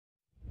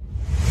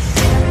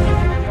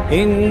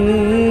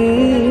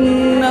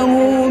إنه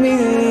من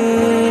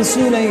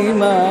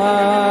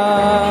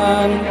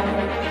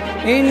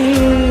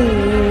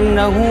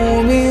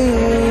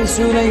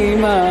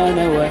سليمان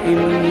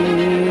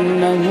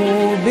وإنه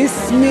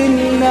بسم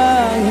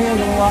الله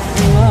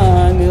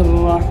الرحمن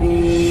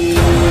الرحيم.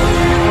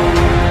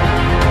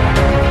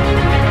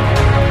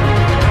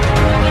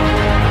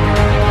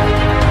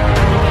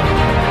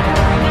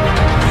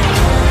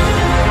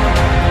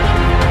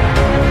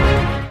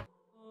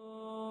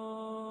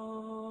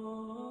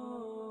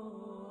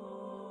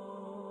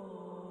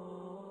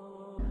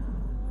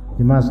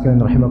 Jemaah sekalian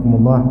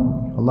rahimakumullah,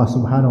 Allah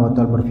Subhanahu wa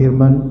taala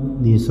berfirman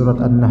di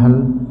surat An-Nahl,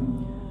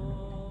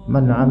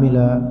 "Man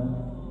 'amila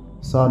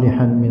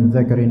salihan min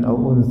dzakarin aw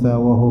untha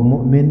wa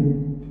huwa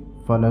mu'min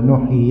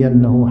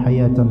falanuhyiyannahu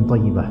hayatan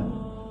thayyibah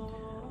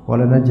wa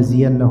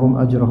lanajziyannahum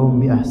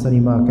ajrahum bi ahsani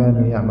ma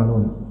kanu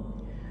ya'malun."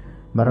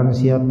 Barang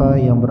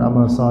siapa yang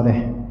beramal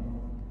saleh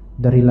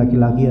dari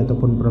laki-laki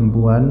ataupun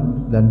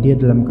perempuan dan dia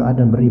dalam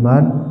keadaan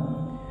beriman,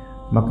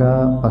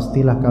 maka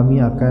pastilah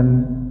kami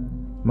akan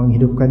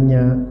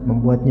menghidupkannya,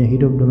 membuatnya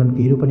hidup dengan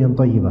kehidupan yang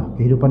thayyibah,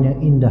 kehidupan yang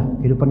indah,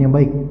 kehidupan yang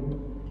baik,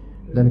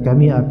 dan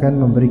kami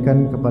akan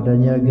memberikan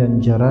kepadanya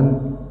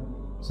ganjaran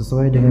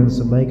sesuai dengan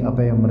sebaik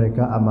apa yang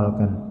mereka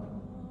amalkan.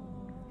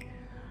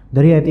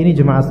 Dari ayat ini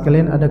jemaah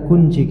sekalian ada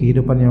kunci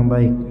kehidupan yang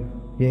baik,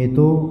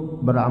 yaitu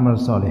beramal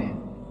saleh,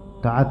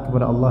 taat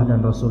kepada Allah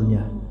dan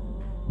Rasulnya.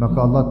 Maka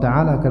Allah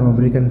Ta'ala akan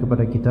memberikan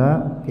kepada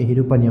kita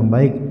kehidupan yang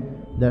baik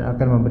dan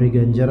akan memberi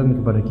ganjaran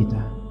kepada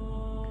kita.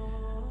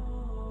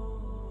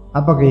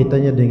 Apa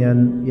kaitannya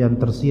dengan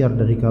yang tersiar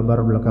dari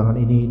kabar belakangan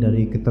ini,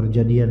 dari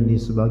keterjadian di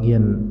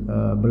sebagian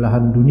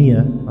belahan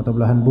dunia atau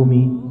belahan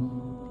bumi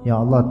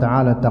yang Allah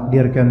Ta'ala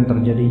takdirkan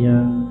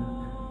terjadinya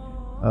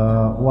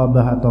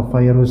wabah atau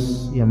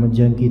virus yang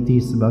menjangkiti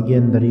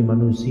sebagian dari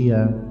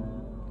manusia,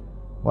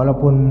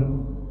 walaupun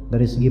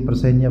dari segi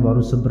persennya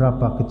baru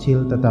seberapa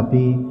kecil,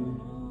 tetapi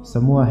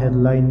semua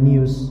headline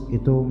news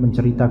itu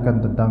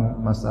menceritakan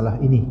tentang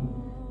masalah ini,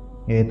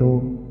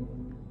 yaitu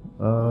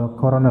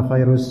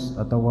coronavirus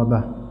atau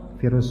wabah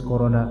virus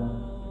corona.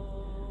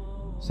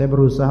 Saya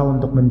berusaha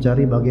untuk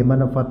mencari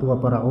bagaimana fatwa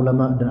para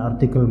ulama dan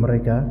artikel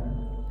mereka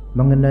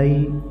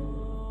mengenai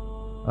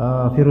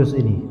virus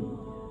ini.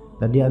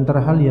 Dan di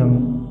antara hal yang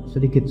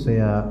sedikit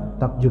saya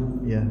takjub,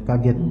 ya,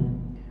 kaget,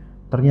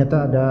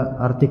 ternyata ada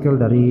artikel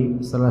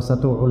dari salah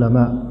satu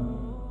ulama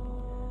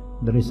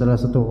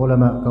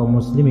kaum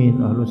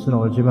muslimin Ahlus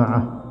Sunnah wal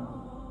Jamaah,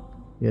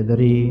 ya,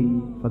 dari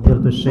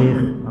Fadilatul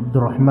Syekh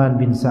Abdurrahman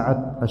bin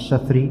Sa'ad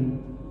Asy-Syafri,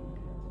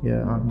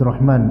 ya,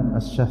 Abdurrahman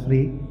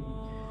Asy-Syafri.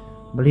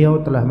 Beliau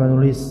telah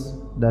menulis,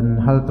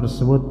 dan hal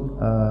tersebut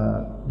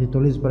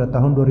ditulis pada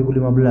tahun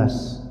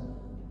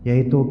 2015,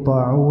 yaitu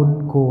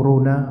Thaun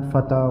Corona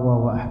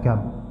Fatawa wa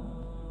Ahkam.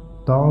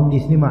 Thaun di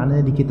sini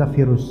maknanya di kita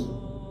virus.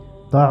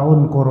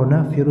 Thaun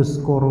Corona, virus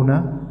corona,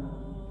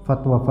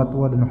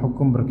 fatwa-fatwa dan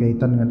hukum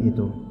berkaitan dengan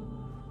itu.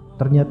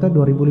 Ternyata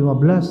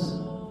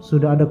 2015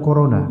 sudah ada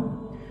corona.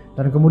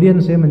 Dan kemudian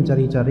saya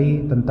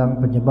mencari-cari tentang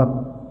penyebab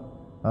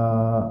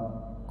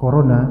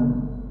corona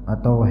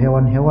atau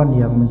hewan-hewan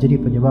yang menjadi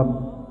penyebab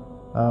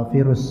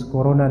virus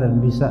corona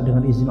dan bisa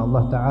dengan izin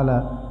Allah Ta'ala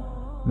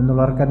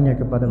menularkannya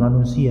kepada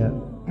manusia.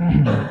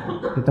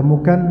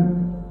 Ditemukan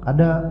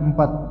ada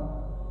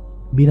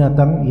 4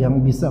 binatang yang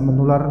bisa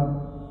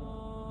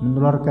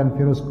menularkan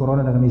virus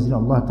corona dengan izin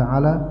Allah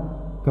Ta'ala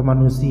ke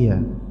manusia,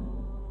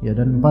 ya,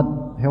 dan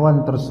 4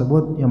 hewan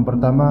tersebut, yang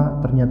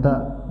pertama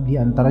ternyata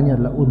diantaranya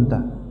adalah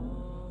unta.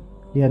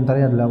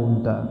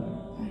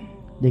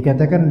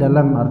 Dikatakan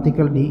dalam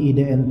artikel di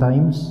IDN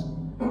Times,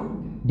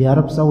 di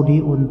Arab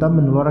Saudi unta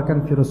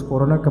menularkan virus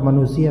corona ke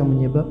manusia yang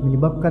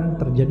menyebabkan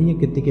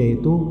terjadinya ketika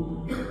itu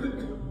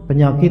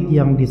penyakit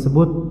yang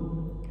disebut,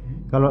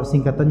 kalau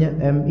singkatannya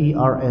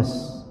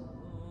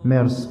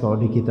MERS kalau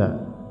di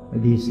kita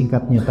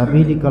disingkatnya,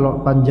 tapi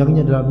kalau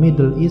panjangnya adalah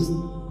Middle East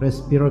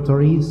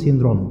Respiratory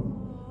Syndrome,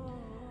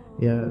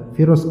 ya,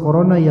 virus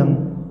corona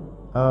yang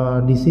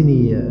di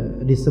sini, ya,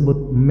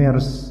 disebut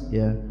MERS,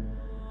 ya.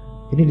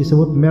 Ini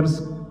disebut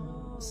MERS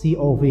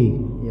CoV,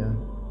 ya.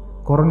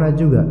 Corona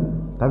juga,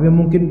 tapi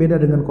mungkin beda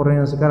dengan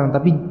corona yang sekarang,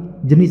 tapi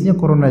jenisnya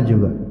corona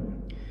juga.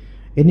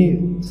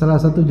 Ini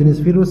salah satu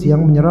jenis virus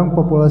yang menyerang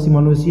populasi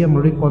manusia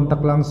melalui kontak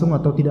langsung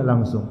atau tidak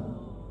langsung.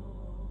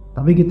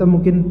 Tapi kita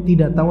mungkin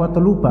tidak tahu atau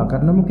lupa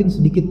karena mungkin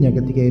sedikitnya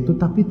ketika itu,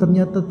 tapi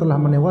ternyata telah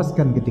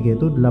menewaskan ketika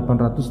itu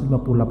 858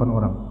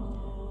 orang.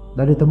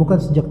 Dan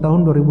ditemukan sejak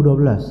tahun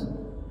 2012.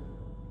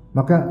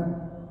 Maka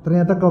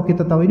ternyata kalau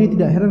kita tahu ini,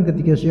 tidak heran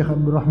ketika Syekh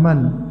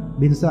Abdurrahman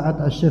bin Sa'ad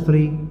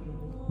Asy-Syafri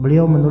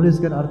beliau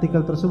menuliskan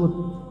artikel tersebut,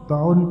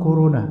 Thaun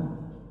Corona,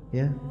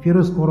 ya,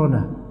 virus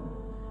corona.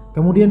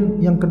 Kemudian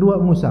yang kedua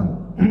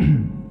musang.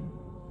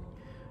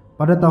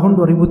 Pada tahun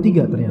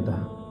 2003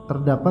 ternyata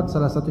terdapat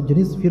salah satu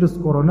jenis virus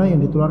corona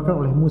yang ditularkan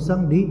oleh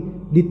musang di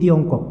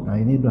Tiongkok.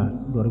 Nah, ini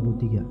sudah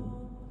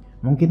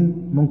 2003.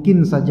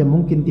 Mungkin saja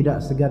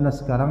tidak seganas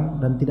sekarang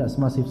dan tidak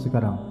semasif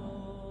sekarang.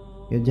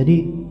 Ya,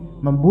 jadi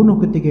membunuh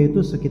ketika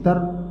itu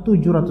sekitar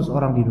 700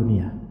 orang di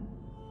dunia.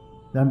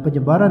 Dan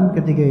penyebaran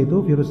ketika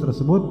itu virus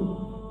tersebut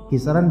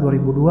kisaran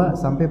 2002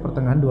 sampai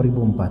pertengahan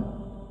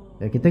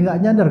 2004. Ya, kita nggak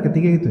nyadar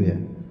ketika itu ya.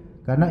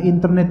 Karena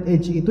internet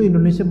age itu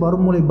Indonesia baru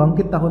mulai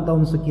bangkit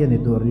tahun-tahun sekian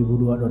itu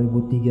 2002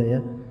 2003 ya.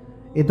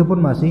 Itu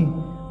pun masih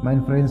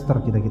main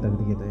Friendster kita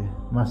ya.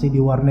 Masih di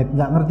warnet,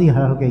 nggak ngerti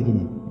hal-hal kayak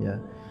gini ya.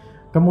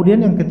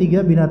 Kemudian yang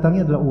ketiga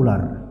binatangnya adalah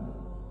ular.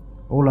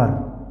 Ular.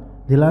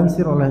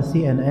 Dilansir oleh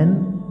CNN,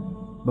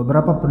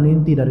 beberapa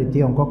peneliti dari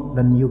Tiongkok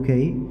dan UK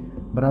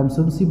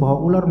berasumsi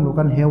bahwa ular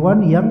merupakan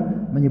hewan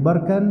yang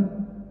menyebarkan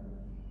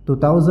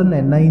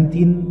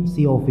 2019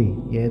 COV,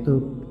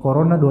 yaitu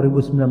Corona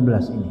 2019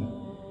 ini.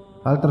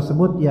 Hal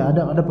tersebut ya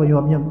ada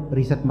penyebabnya,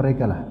 riset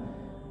mereka lah.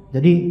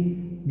 Jadi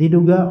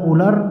diduga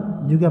ular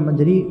juga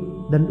menjadi,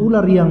 dan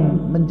ular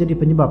yang menjadi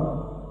penyebab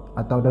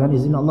atau dengan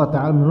izin Allah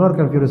Ta'ala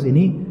menularkan virus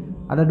ini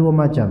ada dua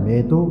macam,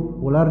 yaitu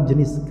ular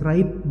jenis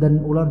krait dan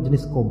ular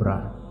jenis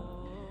kobra.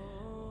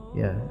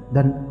 Ya,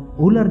 dan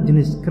ular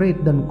jenis krait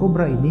dan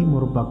kobra ini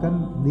merupakan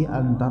di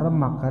antara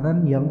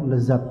makanan yang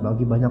lezat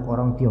bagi banyak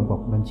orang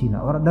Tiongkok dan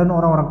Cina dan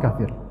orang-orang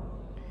kafir.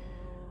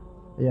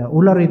 Ya,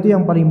 ular itu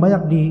yang paling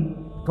banyak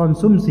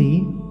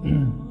dikonsumsi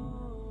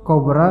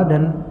kobra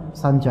dan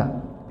sanca,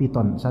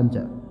 piton,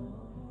 sanca.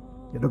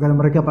 Itu karena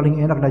mereka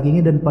paling enak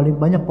dagingnya dan paling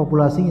banyak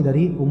populasinya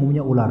dari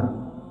umumnya ular.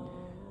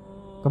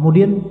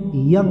 Kemudian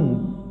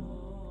yang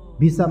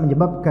bisa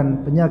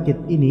menyebabkan penyakit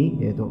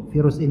ini, yaitu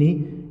virus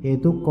ini,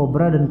 yaitu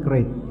kobra dan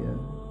krait.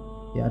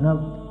 Ya, Anda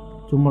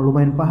cuma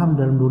lumayan paham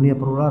dalam dunia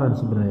perularan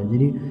sebenarnya.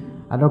 Jadi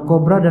ada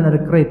kobra dan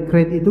ada krait.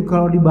 Krait itu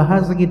kalau di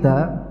bahasa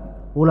kita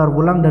ular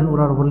belang dan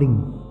ular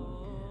beling.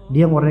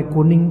 Dia yang warna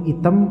kuning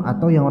hitam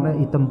atau yang warna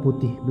hitam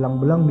putih.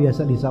 Belang-belang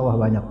biasa di sawah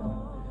banyak.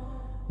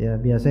 Ya,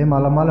 biasanya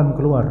malam-malam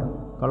keluar.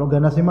 Kalau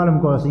ganasnya malam,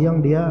 kalau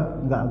siang dia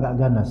nggak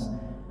ganas.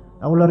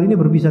 Nah, ular ini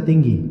berbisa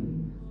tinggi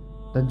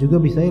dan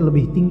juga bisanya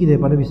lebih tinggi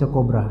daripada bisa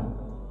kobra.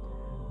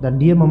 Dan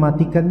dia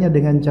mematikannya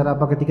dengan cara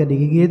apa? Ketika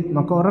digigit,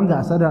 maka orang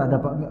nggak sadar ada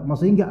apa,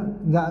 maksudnya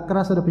nggak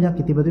kerasa ada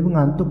penyakit, tiba-tiba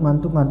ngantuk,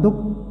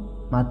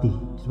 mati,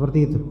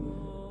 seperti itu.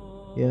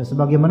 Ya,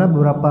 sebagaimana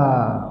beberapa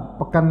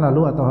pekan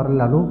lalu atau hari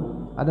lalu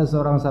ada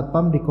seorang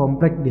satpam di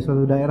komplek di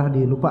suatu daerah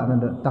di lupa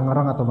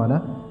Tangerang atau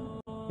mana,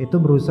 itu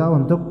berusaha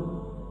untuk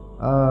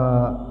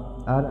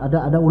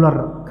ada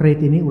ular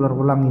krait ini, ular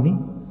belang ini,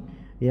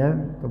 ya,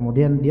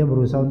 kemudian dia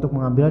berusaha untuk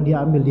mengambil,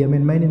 dia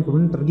main-mainin,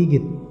 kemudian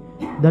tergigit.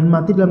 Dan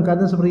mati dalam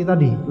keadaan seperti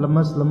tadi,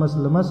 lemas,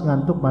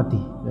 ngantuk, mati,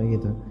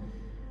 kayak gitu.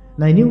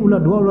 Nah, ini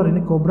dua ular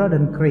ini, kobra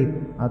dan krait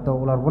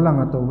atau ular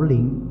belang atau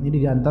beling, ini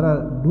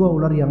diantara dua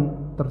ular yang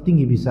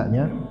tertinggi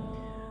bisanya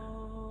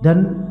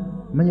dan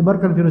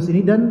menyebarkan virus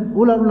ini. Dan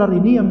ular-ular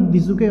ini yang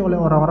disukai oleh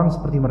orang-orang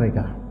seperti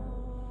mereka,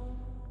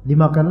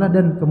 dimakanlah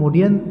dan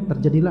kemudian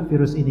terjadilah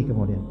virus ini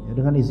kemudian ya,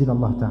 dengan izin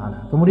Allah Ta'ala.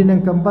 Kemudian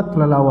yang keempat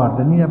kelelawar,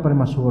 dan ini yang paling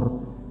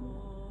masyhur.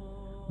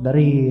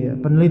 Dari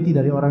peneliti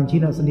dari orang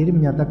Cina sendiri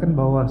menyatakan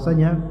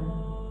bahwasanya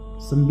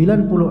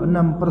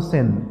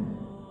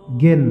 96%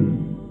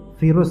 gen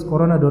virus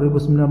Corona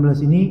 2019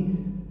 ini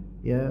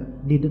ya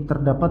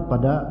terdapat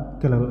pada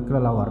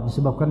kelelawar,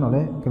 disebabkan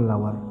oleh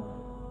kelelawar.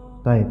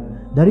 Taib.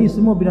 Dari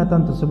semua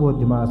binatang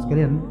tersebut jemaah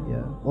sekalian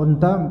ya,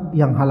 unta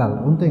yang halal,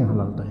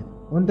 taib.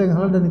 Unta yang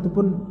halal, dan itu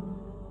pun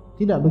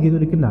tidak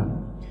begitu dikenal.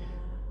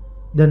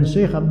 Dan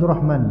Syekh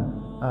Abdurrahman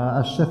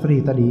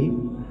Asy-Syafri tadi,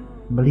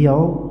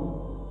 beliau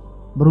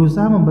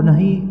berusaha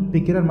membenahi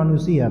pikiran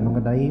manusia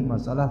mengenai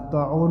masalah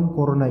Thaun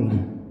corona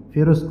ini,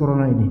 virus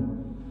corona ini,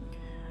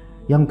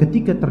 yang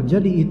ketika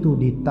terjadi itu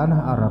di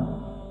tanah Arab,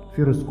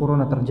 virus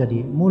corona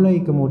terjadi,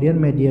 mulai kemudian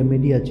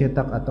media-media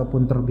cetak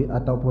ataupun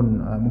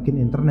mungkin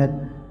internet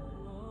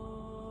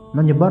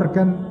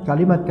menyebarkan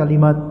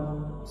kalimat-kalimat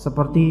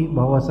seperti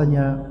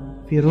bahwasanya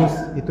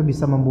virus itu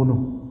bisa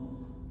membunuh.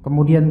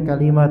 Kemudian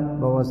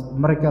kalimat bahwa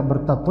mereka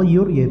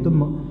bertatayur, yaitu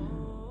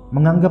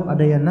menganggap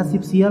adanya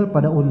nasib sial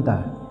pada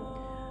unta.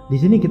 Di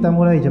sini kita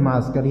mulai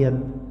jemaah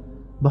sekalian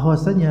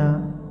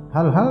bahwasanya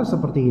hal-hal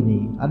seperti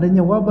ini,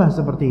 adanya wabah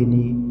seperti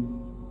ini,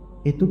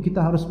 itu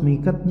kita harus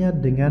mengikatnya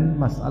dengan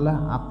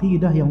masalah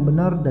akidah yang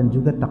benar dan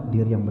juga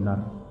takdir yang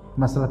benar.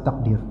 Masalah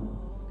takdir,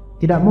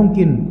 tidak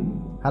mungkin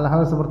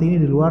hal-hal seperti ini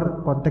di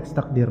luar konteks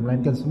takdir,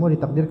 melainkan semua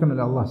ditakdirkan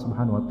oleh Allah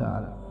Subhanahu wa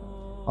Ta'ala.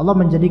 Allah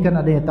menjadikan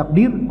adanya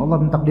takdir, Allah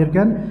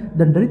mentakdirkan,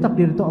 dan dari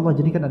takdir itu Allah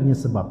jadikan adanya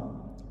sebab.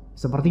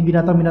 Seperti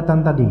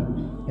binatang-binatang tadi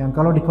yang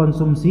kalau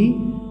dikonsumsi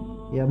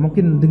ya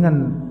mungkin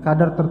dengan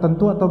kadar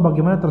tertentu atau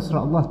bagaimana,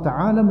 terserah Allah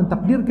Ta'ala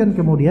mentakdirkan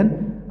kemudian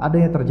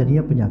adanya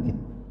terjadinya penyakit.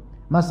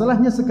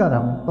 Masalahnya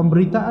sekarang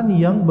pemberitaan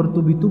yang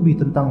bertubi-tubi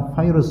tentang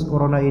virus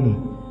corona ini,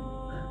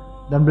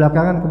 dan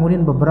belakangan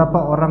kemudian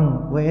beberapa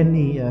orang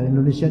WNI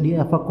Indonesia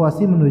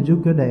dievakuasi menuju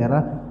ke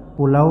daerah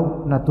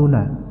Pulau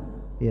Natuna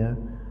ya,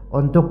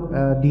 untuk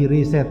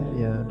diriset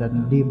ya,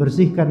 dan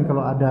dibersihkan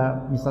kalau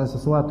ada misalnya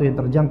sesuatu yang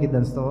terjangkit,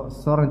 dan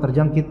seorang yang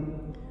terjangkit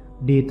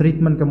di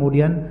treatment,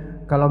 kemudian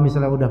kalau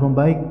misalnya udah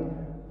membaik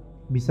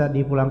bisa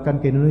dipulangkan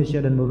ke Indonesia,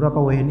 dan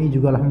beberapa WNI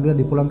juga alhamdulillah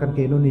dipulangkan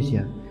ke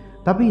Indonesia.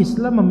 Tapi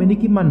Islam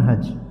memiliki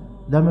manhaj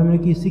dan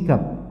memiliki sikap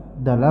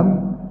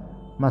dalam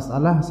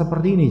masalah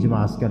seperti ini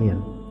jemaah sekalian.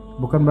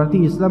 Bukan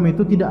berarti Islam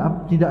itu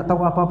tidak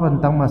tahu apa-apa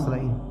tentang masalah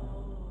ini,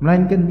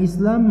 melainkan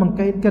Islam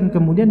mengkaitkan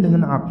kemudian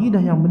dengan akidah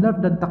yang benar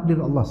dan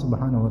takdir Allah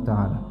Subhanahu wa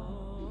taala.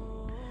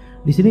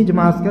 Di sini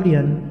jemaah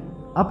sekalian,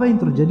 apa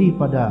yang terjadi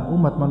pada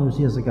umat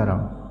manusia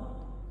sekarang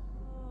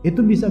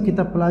itu bisa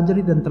kita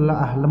pelajari dan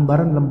telaah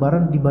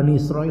lembaran-lembaran di Bani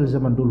Israel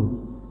zaman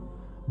dulu.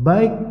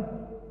 Baik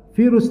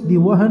virus di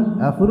Wuhan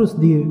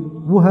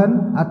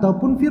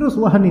ataupun virus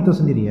Wuhan itu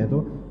sendiri,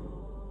 yaitu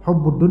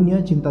hubbud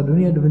dunya, cinta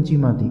dunia dan benci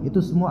mati.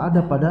 Itu semua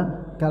ada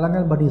pada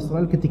kalangan Bani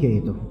Israel ketika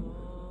itu.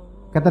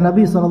 Kata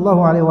Nabi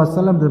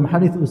SAW dalam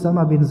hadis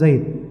Usama bin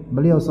Zaid,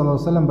 beliau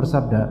SAW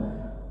bersabda,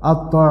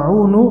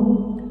 "At-ta'unu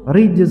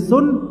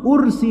rijsun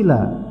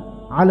ursila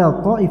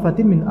ala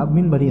ta'ifatin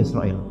min Bani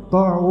Israel."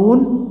 Ta'un,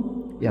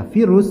 ya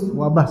virus,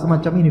 wabah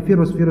semacam ini,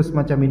 virus-virus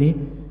semacam ini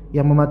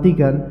yang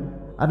mematikan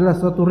adalah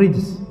suatu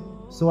rijs,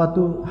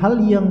 suatu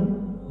hal yang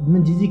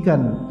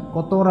menjijikan,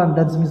 kotoran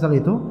dan semisal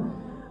itu.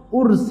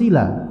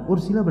 Ursila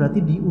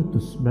berarti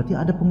diutus, berarti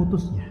ada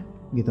pengutusnya,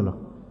 gitu loh.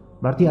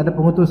 Berarti ada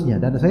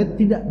pengutusnya. Dan saya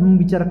tidak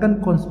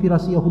membicarakan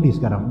konspirasi Yahudi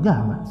sekarang,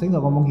 enggak, saya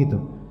enggak ngomong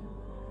gitu.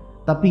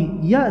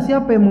 Tapi ya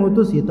siapa yang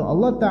mengutus, itu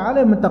Allah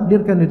Ta'ala yang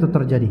mentakdirkan itu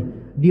terjadi.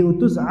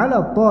 Diutus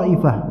ala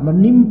ta'ifah,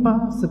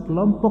 menimpa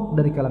sekelompok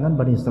dari kalangan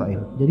Bani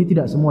Israel. Jadi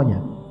tidak semuanya,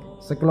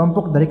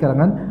 sekelompok dari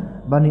kalangan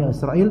Bani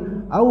Israel,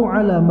 au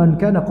ala man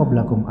kana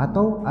qablakum,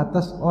 atau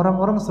atas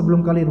orang-orang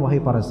sebelum kalian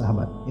wahai para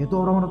sahabat, yaitu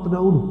orang-orang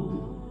terdahulu.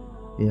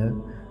 Ya,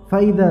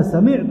 fa idza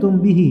sami'tum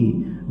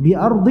bihi bi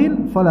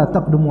ardin fala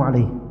taqdumu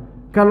alaih.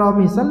 Kalau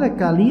misalnya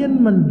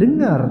kalian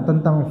mendengar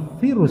tentang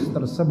virus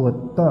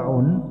tersebut,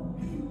 Thaun,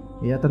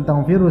 ya,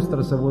 tentang virus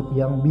tersebut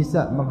yang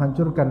bisa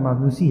menghancurkan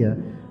manusia,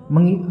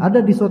 ada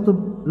di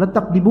suatu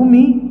letak di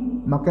bumi,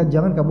 maka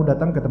jangan kamu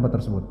datang ke tempat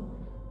tersebut.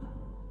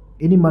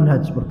 Ini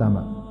manhaj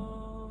pertama.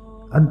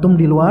 Antum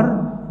di luar,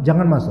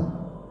 jangan masuk.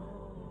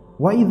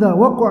 Wa idza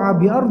waqa'a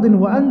bi ardin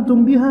wa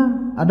antum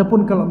biha.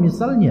 Adapun kalau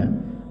misalnya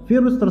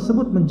virus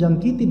tersebut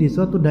menjangkiti di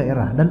suatu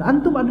daerah dan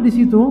antum ada di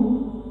situ,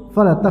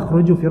 fala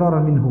takhruju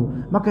firaran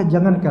minhu, maka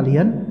jangan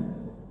kalian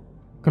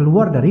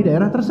keluar dari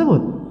daerah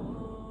tersebut.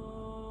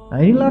 Nah,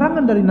 ini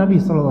larangan dari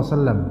Nabi sallallahu alaihi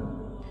wasallam.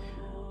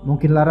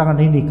 Mungkin larangan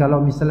ini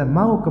kalau misalnya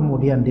mau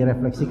kemudian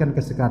direfleksikan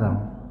ke sekarang,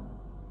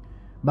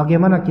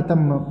 bagaimana kita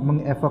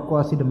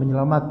mengevakuasi dan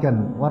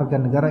menyelamatkan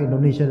warga negara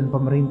Indonesia dan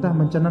pemerintah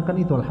mencanangkan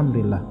itu,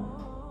 alhamdulillah.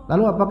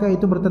 Lalu apakah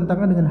itu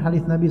bertentangan dengan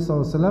hadis Nabi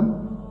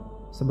SAW?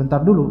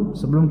 Sebentar dulu,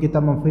 sebelum kita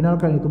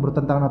memfinalkan itu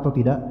bertentangan atau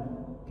tidak,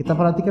 kita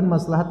perhatikan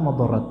maslahat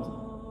madarat.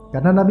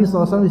 Karena Nabi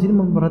SAW di sini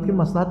memperhatikan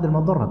maslahat dan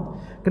madarat.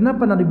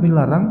 Kenapa Nabi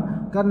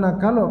melarang? Karena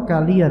kalau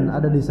kalian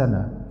ada di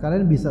sana,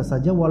 kalian bisa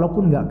saja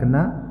walaupun nggak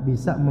kena,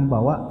 bisa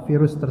membawa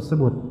virus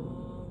tersebut.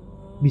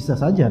 Bisa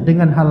saja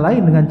dengan hal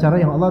lain, dengan cara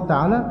yang Allah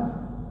Ta'ala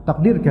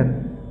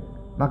takdirkan.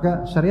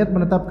 Maka syariat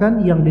menetapkan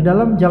yang di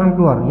dalam jangan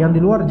keluar, yang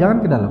di luar jangan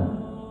ke dalam.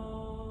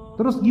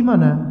 Terus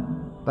gimana?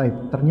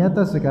 Baik,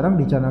 ternyata sekarang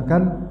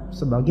dicanangkan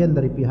sebagian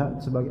dari pihak,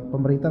 sebagai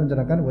pemerintah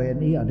mencanangkan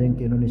WNI ada yang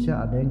ke Indonesia,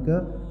 ada yang ke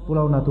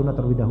Pulau Natuna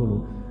terlebih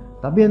dahulu.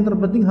 Tapi yang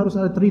terpenting harus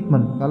ada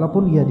treatment.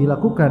 Kalaupun ia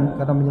dilakukan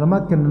karena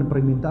menyelamatkan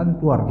permintaan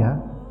keluarga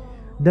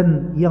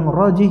dan yang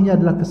rajihnya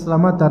adalah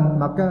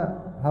keselamatan, maka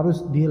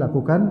harus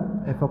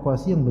dilakukan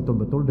evakuasi yang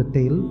betul-betul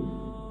detail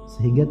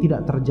sehingga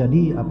tidak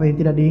terjadi apa yang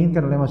tidak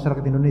diinginkan oleh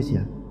masyarakat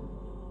Indonesia.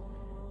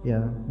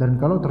 Ya, dan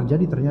kalau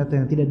terjadi ternyata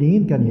yang tidak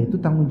diinginkan,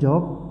 yaitu tanggung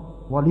jawab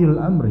waliul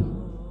amri,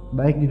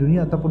 baik di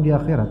dunia ataupun di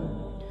akhirat.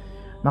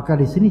 Maka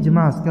di sini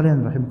jemaah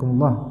sekalian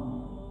rahimakumullah,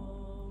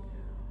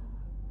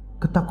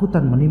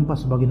 ketakutan menimpa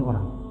sebagian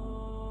orang.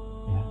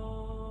 Ya.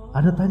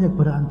 Ada tanya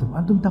kepada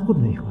antum takut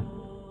nggak ikhwan?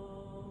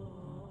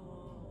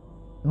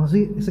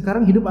 Maksudnya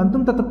sekarang hidup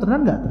antum tetap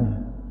tenang nggak?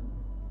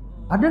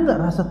 Ada nggak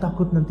rasa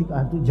takut nanti ke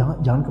antum?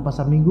 Jangan ke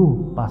pasar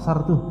minggu,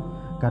 pasar tuh,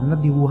 karena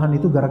di Wuhan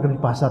itu gara-gara di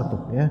pasar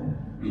tuh, ya.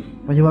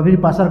 Penyebabnya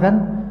di pasar kan,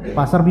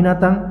 pasar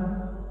binatang,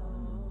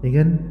 ya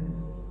kan?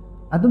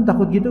 Antum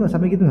takut gitu nggak,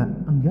 sampai gitu nggak?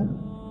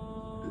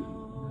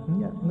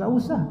 Enggak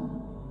usah.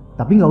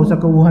 Tapi nggak usah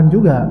ke Wuhan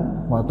juga.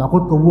 Wah,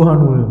 takut ke Wuhan,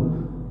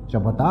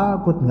 siapa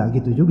takut? Nggak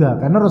gitu juga,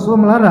 karena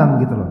Rasulullah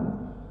melarang gitu loh.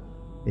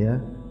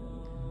 Ya.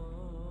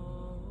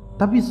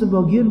 Tapi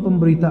sebagian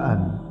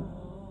pemberitaan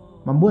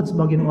membuat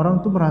sebagian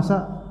orang tuh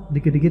merasa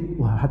dikit-dikit,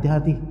 wah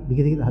hati-hati,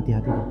 dikit-dikit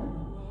hati-hati.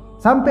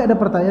 Sampai ada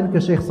pertanyaan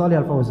ke Syekh Shalih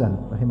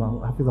Al-Fauzan,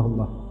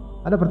 rahimahullah.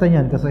 Ada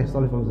pertanyaan ke Syekh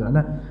Shalih Al-Fauzan.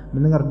 Anda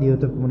mendengar di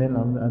YouTube, kemudian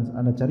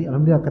Anda cari,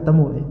 alhamdulillah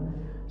ketemu.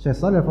 Syekh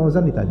Shalih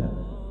Al-Fauzan ditanya.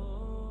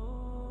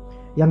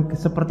 Yang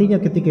sepertinya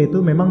ketika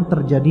itu memang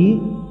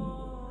terjadi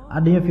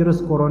adanya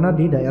virus corona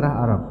di daerah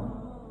Arab.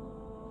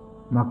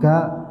 Maka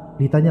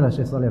ditanyalah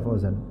Syekh Shalih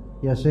Al-Fauzan,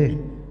 ya Syekh,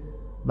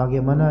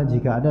 bagaimana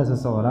jika ada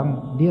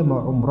seseorang dia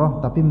mau umrah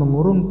tapi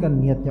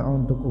mengurungkan niatnya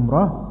untuk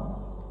umrah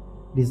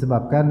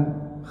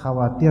disebabkan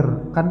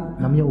khawatir, kan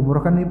namanya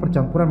umrah kan ini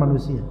percampuran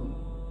manusia,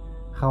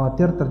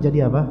 khawatir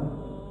terjadi apa?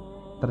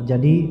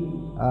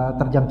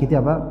 Terjangkiti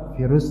apa?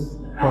 Virus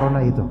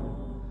corona itu.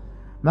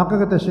 Maka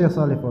kata Syekh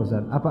Shalih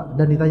Fauzan,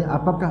 dan ditanya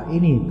apakah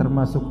ini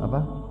termasuk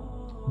apa?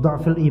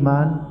 Dha'ful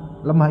iman,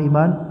 lemah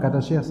iman?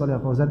 Kata Syekh Shalih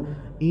Fauzan,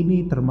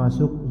 ini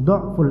termasuk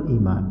dha'ful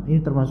iman,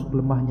 ini termasuk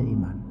lemahnya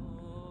iman.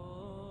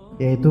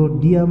 Yaitu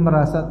dia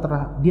merasa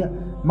dia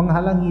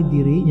menghalangi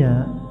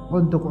dirinya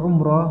untuk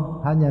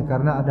umrah hanya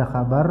karena ada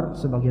kabar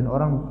sebagian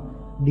orang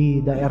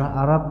di daerah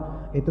Arab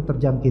itu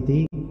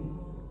terjangkiti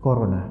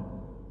corona.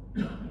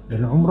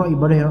 Dan umrah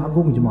ibadah yang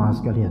agung jemaah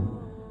sekalian.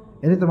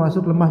 Ini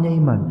termasuk lemahnya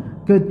iman.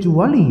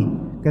 Kecuali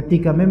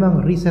ketika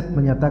memang riset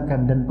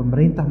menyatakan dan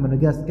pemerintah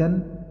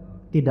menegaskan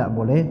tidak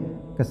boleh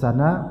ke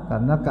sana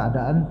karena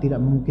keadaan tidak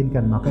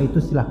memungkinkan, maka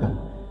itu silahkan.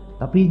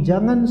 Tapi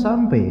jangan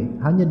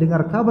sampai hanya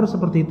dengar kabar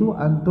seperti itu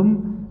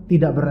antum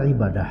tidak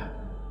beribadah.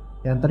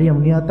 Yang tadinya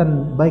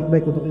niatan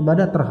baik-baik untuk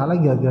ibadah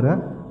terhalang gara-gara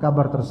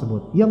kabar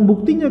tersebut. Yang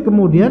buktinya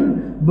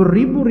kemudian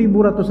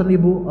beribu-ribu ratusan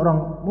ribu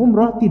orang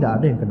umrah tidak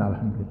ada yang kena,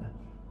 alhamdulillah.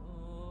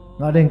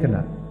 Nggak ada yang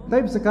kena.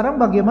 Tapi sekarang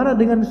bagaimana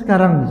dengan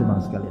sekarang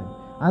jemaah sekalian?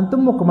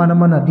 Antum mau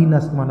kemana-mana,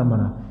 dinas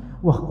kemana-mana.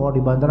 Wah, kalau di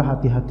bandara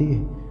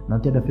hati-hati,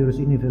 nanti ada virus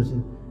ini, virus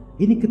ini.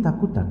 Ini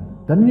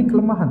ketakutan dan ini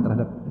kelemahan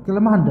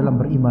dalam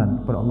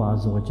beriman kepada Allah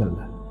Azza wa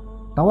Jalla.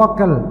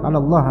 Tawakal ala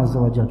Allah Azza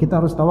wa Jalla. Kita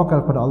harus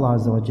tawakal kepada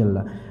Allah Azza wa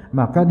Jalla.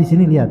 Maka di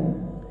sini lihat,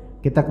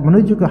 kita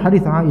menuju ke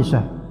hadis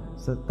Aisyah.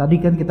 Tadi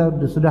kan kita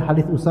sudah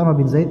hadis Usama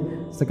bin Zaid,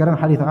 sekarang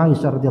hadis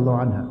Aisyah radhiyallahu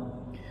anha.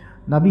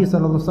 Nabi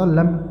sallallahu alaihi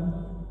wasallam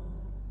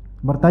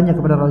bertanya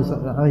kepada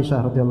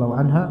Aisyah radhiyallahu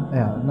anha,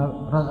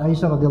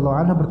 Aisyah radhiyallahu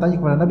anha bertanya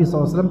kepada Nabi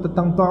sallallahu alaihi wasallam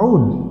tentang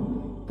Thaun,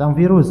 tentang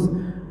virus.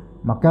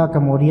 Maka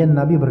kemudian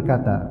Nabi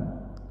berkata,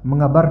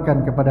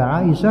 mengabarkan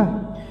kepada Aisyah,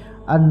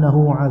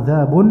 annahu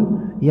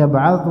azabun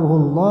yab'athuhu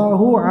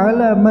Allahu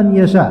ala man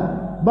yasha.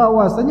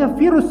 Bahwasanya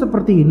virus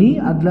seperti ini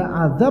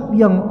adalah azab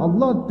yang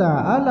Allah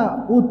Ta'ala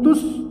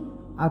utus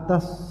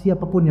atas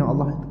siapapun yang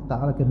Allah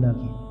Ta'ala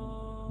kehendaki.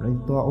 Berarti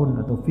Thaun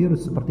atau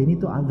virus seperti ini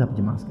itu azab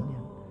jemaah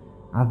sekalian.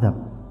 Azab,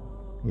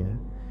 ya,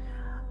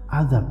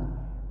 azab.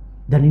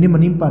 Dan ini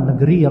menimpa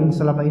negeri yang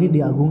selama ini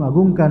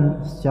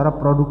diagung-agungkan secara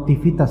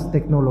produktivitas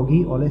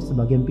teknologi oleh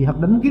sebagian pihak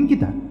dan mungkin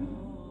kita.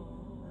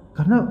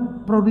 Karena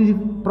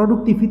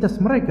produktivitas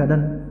mereka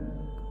dan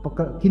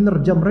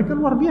kinerja mereka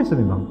luar biasa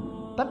memang.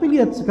 Tapi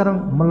lihat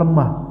sekarang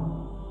melemah.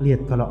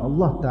 Lihat kalau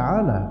Allah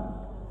Ta'ala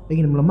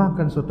ingin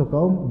melemahkan suatu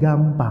kaum,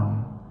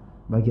 gampang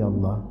bagi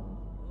Allah.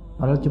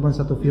 Padahal cuma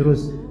satu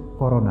virus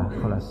corona,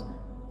 kelas.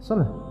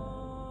 Salah.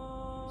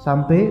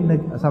 Sampai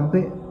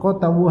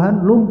kota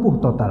Wuhan lumpuh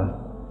total.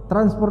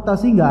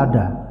 Transportasi nggak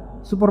ada,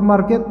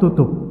 supermarket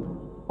tutup,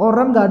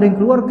 orang nggak ada yang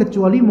keluar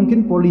kecuali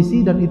mungkin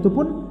polisi dan itu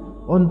pun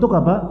untuk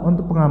apa?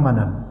 Untuk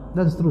pengamanan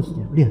dan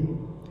seterusnya. Lihat,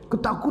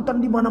 ketakutan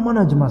di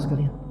mana-mana jemaah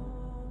sekalian,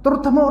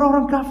 terutama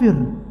orang-orang kafir,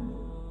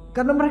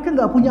 karena mereka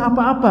nggak punya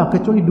apa-apa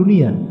kecuali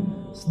dunia.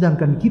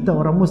 Sedangkan kita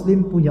orang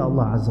Muslim punya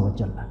Allah Azza wa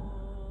Jalla.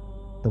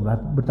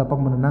 Betapa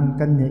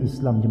menenangkannya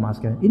Islam jemaah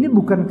sekalian. Ini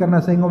bukan karena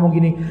saya ngomong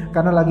gini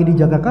karena lagi di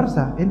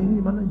Jagakarsa, ini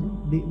mana?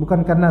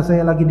 Bukan karena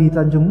saya lagi di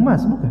Tanjung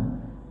Mas,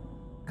 bukan.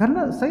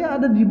 Karena saya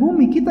ada di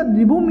bumi, kita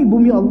di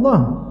bumi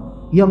Allah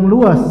yang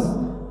luas,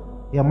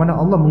 yang mana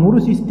Allah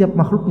mengurusi setiap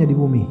makhluknya di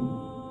bumi.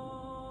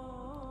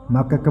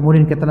 Maka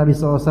kemudian kata Nabi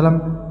SAW,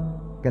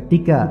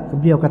 ketika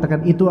beliau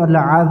katakan itu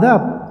adalah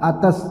azab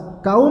atas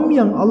kaum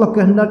yang Allah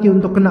kehendaki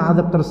untuk kena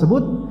azab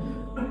tersebut,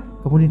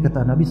 kemudian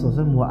kata Nabi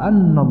SAW, wa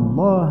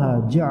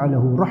annallaha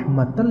ja'alahu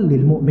rahmatan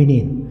lil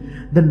mu'minin,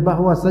 dan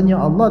bahwasanya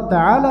Allah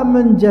Ta'ala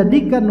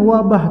menjadikan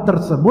wabah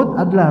tersebut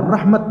adalah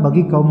rahmat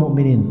bagi kaum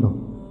mukminin. Loh,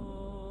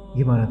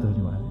 gimana tuh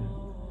jemaah?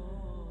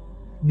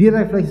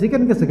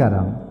 Direfleksikan ke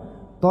sekarang,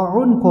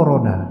 Thaun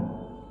corona,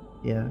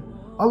 ya,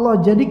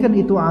 Allah jadikan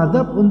itu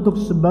azab untuk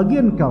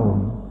sebagian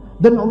kaum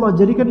dan Allah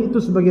jadikan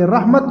itu sebagai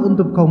rahmat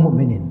untuk kaum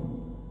mukminin.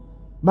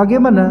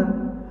 Bagaimana?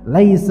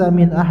 Laisa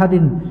min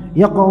ahadin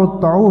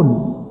yaqa'u Thaun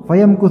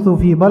fayamkuthu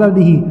fi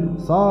baladihi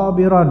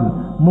sabiran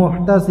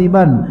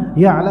muhtasiban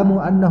ya'lamu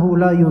annahu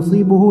la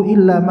yusibuhu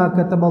illa ma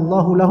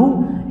kataballahu lahu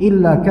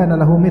illa kana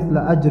lahu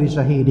mithla ajri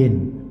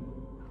syahidin.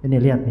 Ini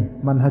lihat nih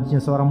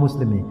manhajnya seorang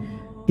muslim nih.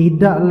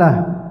 Tidaklah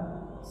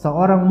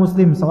seorang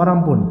muslim,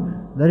 seorang pun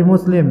dari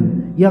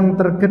muslim yang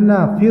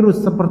terkena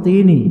virus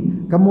seperti ini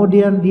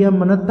kemudian dia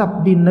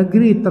menetap di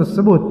negeri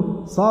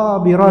tersebut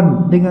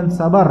sabiran, dengan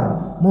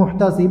sabar,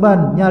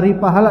 muhtasiban, nyari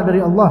pahala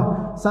dari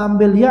Allah,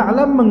 sambil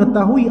ya'lam,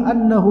 mengetahui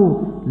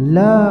annahu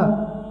la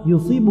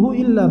yusibuhu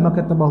illa ma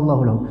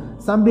kataballahu lahu,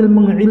 sambil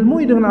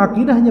mengilmui dengan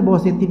akidahnya bahwa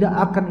tidak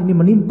akan ini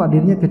menimpa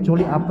dirinya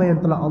kecuali apa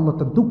yang telah Allah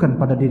tentukan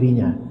pada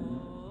dirinya,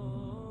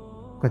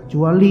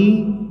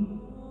 kecuali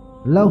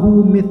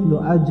lahu mithlu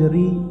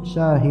ajri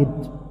syahid,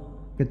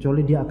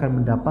 kecuali dia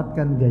akan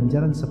mendapatkan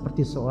ganjaran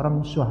seperti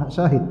seorang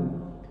syahid,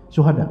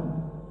 syuhada.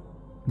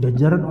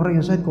 Ganjaran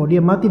orang yang syahid kalau dia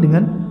mati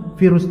dengan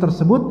virus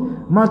tersebut,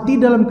 mati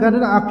dalam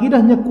keadaan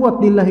akidahnya kuat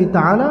lillahi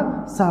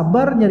ta'ala,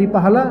 sabar, nyari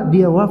pahala,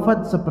 dia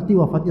wafat seperti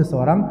wafatnya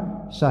seorang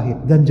syahid.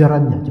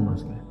 Ganjarannya jemaah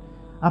sekalian.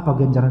 Apa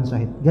ganjaran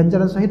syahid?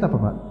 Ganjaran syahid apa,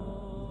 Pak?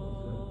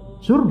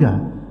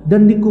 Surga.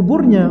 Dan di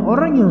kuburnya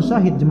orang yang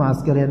syahid jemaah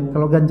sekalian,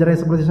 kalau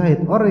ganjarannya seperti syahid,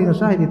 orang yang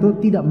syahid itu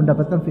tidak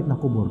mendapatkan fitnah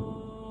kubur,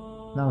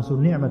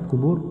 langsung nikmat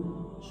kubur,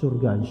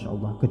 surga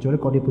insyaallah. Kecuali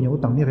kalau dia punya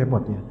utang, ini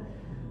repot ya.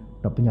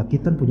 Udah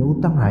penyakitan, punya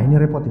utang, nah ini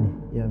repot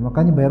ini. Ya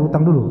makanya bayar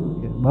utang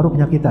dulu, ya, baru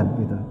penyakitan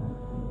gitu.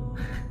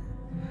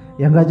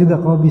 Ya enggak juga,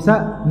 kalau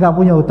bisa enggak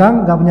punya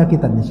utang, enggak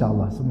penyakitan,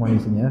 insyaallah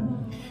semuanya isinya.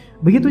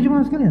 Begitu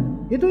jemaah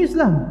sekalian. Itu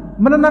Islam.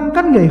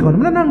 Menenangkan enggak ikhwan?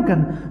 Menenangkan.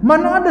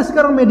 Mana ada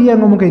sekarang media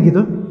yang ngomong kayak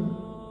gitu?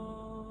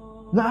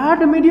 Enggak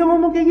ada media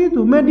ngomong kayak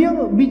gitu. Media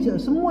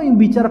semua yang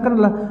bicarakan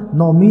adalah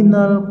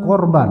nominal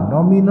korban,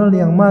 nominal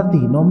yang mati,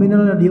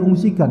 nominal yang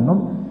diungsikan.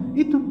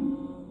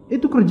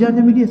 Itu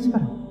kerjanya media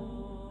sekarang.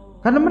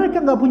 Karena mereka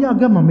nggak punya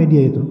agama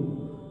media itu.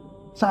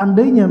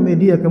 Seandainya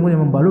media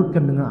kemudian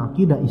membalutkan dengan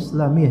akidah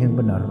Islamiyah yang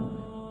benar,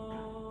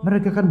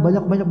 mereka kan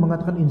banyak-banyak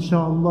mengatakan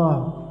insyaallah,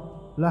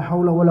 la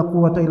haula wala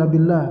quwata illa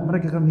billah.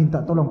 Mereka akan minta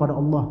tolong pada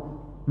Allah.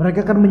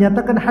 Mereka akan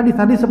menyatakan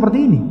hadis-hadis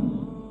seperti ini,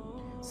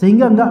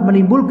 sehingga nggak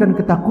menimbulkan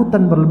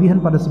ketakutan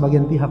berlebihan pada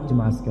sebagian pihak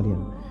jemaah sekalian.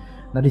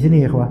 Nah di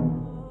sini ya ikhwah,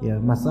 ya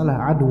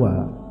masalah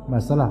adwa,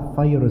 masalah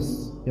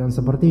virus yang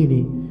seperti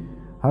ini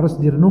harus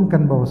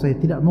direnungkan bahwa saya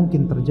tidak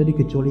mungkin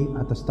terjadi kecuali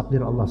atas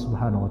takdir Allah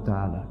Subhanahu wa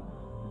taala.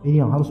 Ini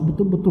yang harus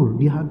betul-betul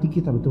di hati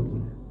kita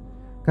betul-betul.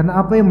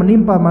 Karena apa yang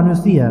menimpa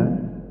manusia,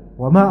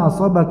 wa ma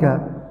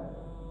asabaka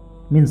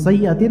min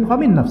sayyi'atin fa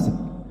min nafsik.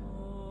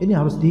 Ini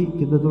harus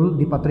betul-betul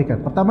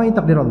dipatrikan. Pertama, ini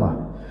takdir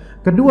Allah.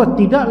 Kedua,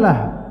 tidaklah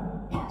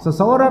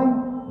seseorang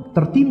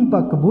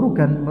tertimpa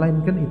keburukan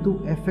melainkan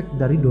itu efek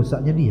dari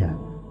dosanya dia.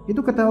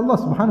 Itu kata Allah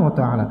Subhanahu wa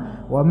taala,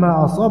 "Wa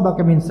ma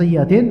asabaka min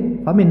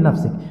sayyi'atin fa min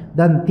nafsik."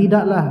 Dan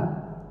tidaklah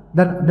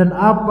dan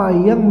apa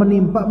yang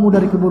menimpamu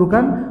dari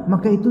keburukan,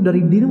 maka itu dari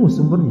dirimu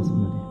sumbernya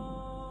sebenarnya.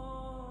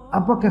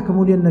 Apakah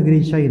kemudian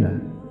negeri China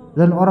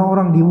dan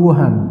orang-orang di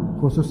Wuhan,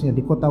 khususnya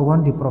di kota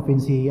Wuhan di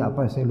provinsi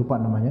apa saya lupa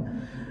namanya.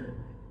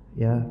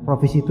 Ya,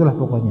 provinsi itulah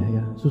pokoknya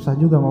ya. Susah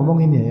juga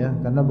ngomonginnya ya,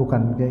 karena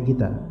bukan kayak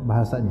kita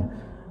bahasanya.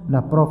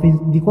 Nah,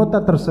 provinsi di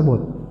kota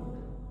tersebut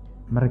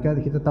mereka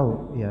kita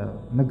tahu ya,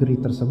 negeri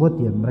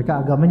tersebut ya mereka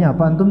agamanya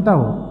apa antum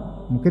tahu,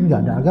 mungkin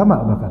nggak ada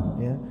agama bahkan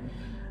ya.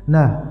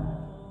 Nah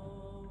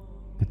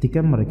ketika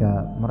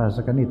mereka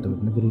merasakan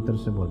itu negeri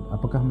tersebut,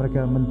 apakah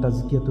mereka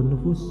mentazkiyatun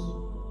nufus,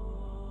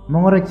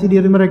 mengoreksi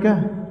diri mereka?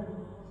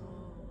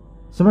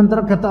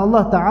 Sementara kata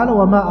Allah Ta'ala,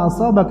 wa ma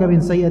asabaka min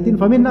sayyi'atin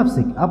fa min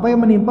nafsik. Apa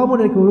yang menimpamu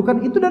dari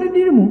keburukan itu dari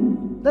dirimu,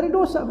 dari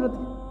dosa berarti.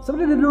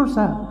 Sebenarnya dari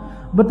dosa.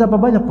 Betapa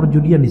banyak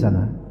perjudian di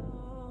sana.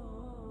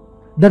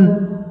 Dan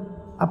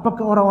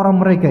apakah orang-orang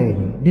mereka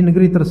ini di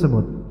negeri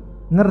tersebut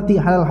ngerti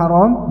halal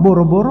haram?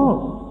 Boro-boro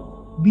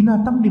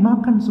binatang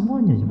dimakan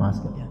semuanya jemaah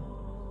sekalian.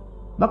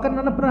 Bahkan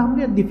anda pernah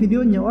melihat di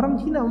videonya orang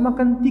Cina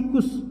memakan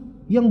tikus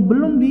yang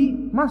belum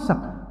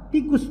dimasak.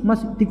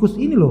 Tikus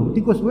ini loh,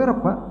 tikus werok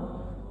pak.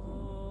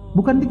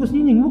 Bukan tikus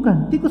nyinying,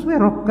 bukan. Tikus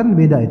werok kan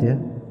beda itu ya.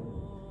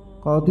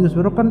 Kalau tikus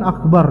werok kan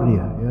akbar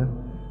dia ya.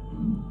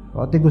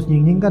 Kalau tikus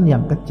nyinying kan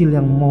yang kecil,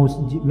 yang mouse,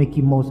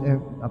 Mickey Mouse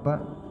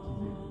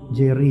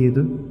Jerry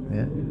itu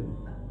ya.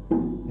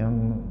 Yang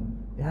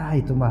ya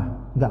itu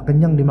mah nggak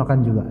kenyang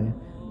dimakan juga ya.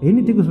 Ini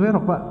tikus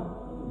werok pak,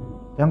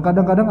 yang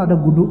kadang-kadang ada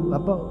buduk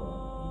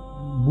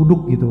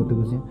gitu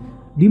tikusnya,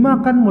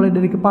 dimakan mulai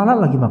dari kepala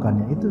lagi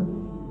makannya itu.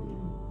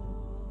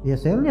 Ya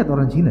saya lihat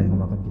orang Cina yang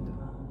makan gitu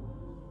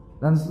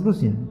dan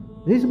seterusnya.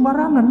 Jadi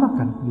sembarangan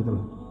makan gitu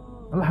loh.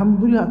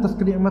 Alhamdulillah atas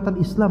kenikmatan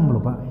Islam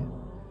loh pak ya.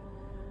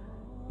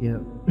 Ya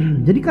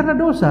jadi karena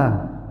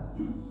dosa.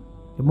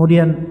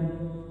 Kemudian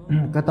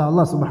kata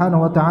Allah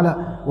Subhanahu wa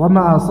taala, "Wa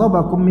ma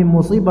asabakum min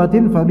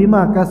musibatin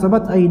fabima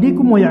kasabat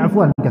aydikum wa ya'fu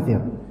an katsir."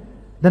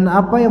 Dan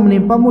apa yang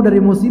menimpamu dari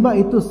musibah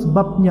itu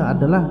sebabnya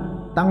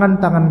adalah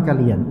tangan-tangan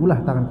kalian, ulah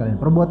tangan kalian,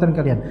 perbuatan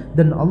kalian,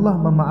 dan Allah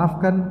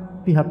memaafkan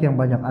pihak yang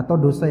banyak atau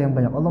dosa yang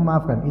banyak. Allah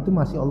maafkan, itu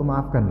masih Allah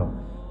maafkan loh.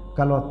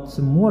 Kalau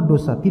semua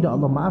dosa tidak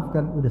Allah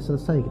maafkan, udah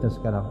selesai kita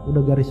sekarang,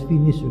 udah garis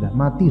finish, sudah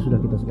mati sudah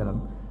kita sekarang.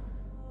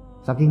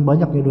 Saking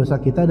banyaknya dosa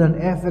kita dan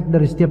efek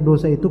dari setiap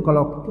dosa itu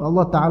kalau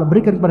Allah Ta'ala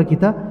berikan kepada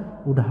kita,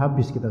 udah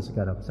habis kita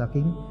sekarang.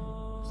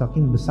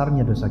 Saking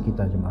besarnya dosa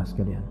kita jemaah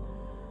sekalian.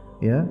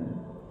 Ya.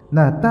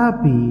 Nah,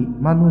 tapi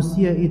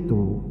manusia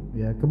itu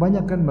ya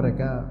kebanyakan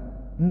mereka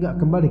enggak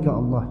kembali ke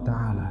Allah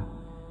Ta'ala,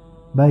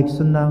 baik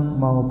senang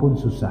maupun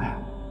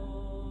susah.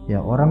 Ya,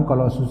 orang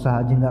kalau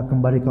susah aja enggak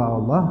kembali ke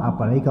Allah,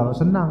 apalagi kalau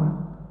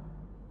senang.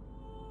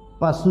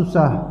 Pas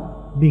susah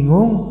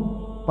bingung,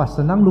 pas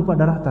senang lupa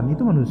daratan.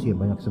 Itu manusia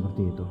banyak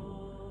seperti itu.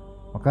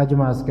 Maka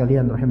jemaah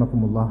sekalian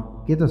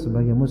rahimakumullah, kita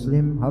sebagai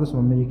muslim harus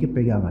memiliki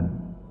pegangan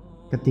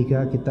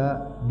ketika kita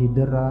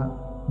didera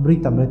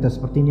berita-berita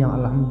seperti ini yang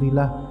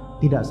alhamdulillah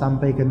tidak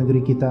sampai ke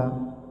negeri kita,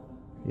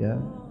 ya,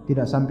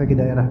 tidak sampai ke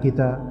daerah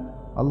kita.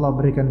 Allah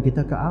berikan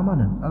kita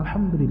keamanan,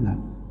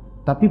 alhamdulillah.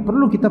 Tapi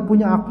perlu kita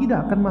punya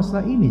akidah akan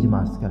masalah ini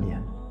jemaah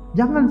sekalian.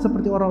 Jangan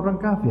seperti orang-orang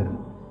kafir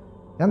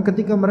yang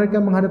ketika mereka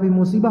menghadapi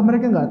musibah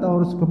mereka enggak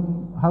tahu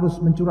harus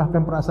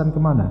mencurahkan perasaan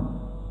kemana.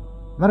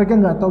 Mereka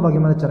enggak tahu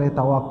bagaimana cara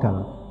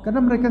tawakal karena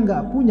mereka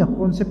enggak punya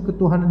konsep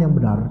ketuhanan yang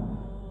benar.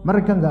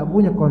 Mereka enggak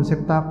punya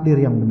konsep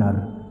takdir yang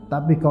benar.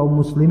 Tapi kaum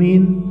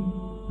muslimin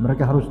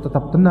mereka harus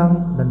tetap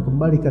tenang dan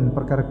kembalikan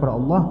perkara kepada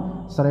Allah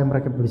seraya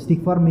mereka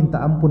beristighfar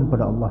minta ampun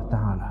pada Allah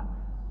Ta'ala.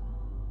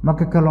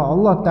 Maka kalau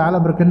Allah Ta'ala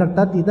berkehendak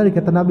tadi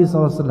kata Nabi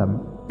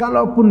SAW,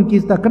 kalaupun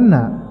kita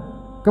kena,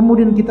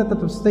 kemudian kita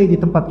tetap stay di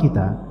tempat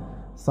kita,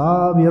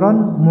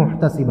 sabiran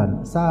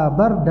muhtasiban,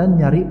 sabar dan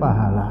nyari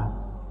pahala.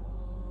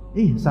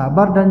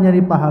 Sabar dan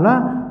nyari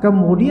pahala,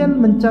 kemudian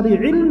mencari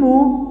ilmu,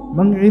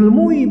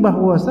 mengilmui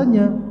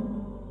bahwasanya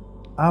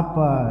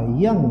apa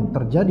yang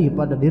terjadi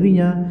pada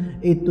dirinya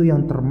itu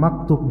yang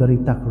termaktub dari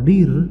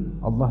takdir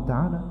Allah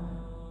Ta'ala.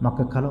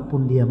 Maka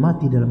kalaupun dia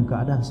mati dalam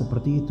keadaan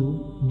seperti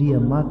itu, dia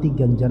mati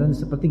ganjaran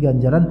seperti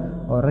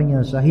ganjaran orang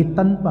yang syahid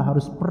tanpa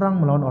harus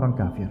perang melawan orang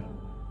kafir.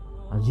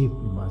 Ajib,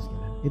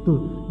 itu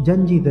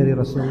janji dari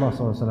Rasulullah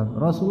SAW.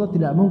 Rasulullah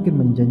tidak mungkin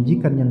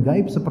menjanjikan yang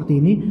gaib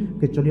seperti ini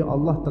kecuali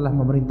Allah telah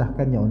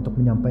memerintahkannya untuk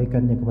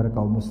menyampaikannya kepada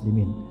kaum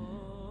muslimin.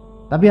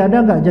 Tapi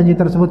ada enggak janji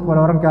tersebut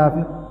kepada orang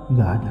kafir?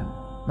 Enggak ada.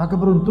 Maka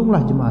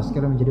beruntunglah jemaah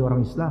sekalian menjadi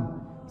orang Islam.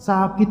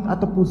 Sakit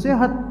ataupun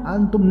sehat,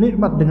 antum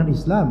nikmat dengan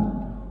Islam.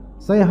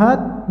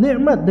 Sehat,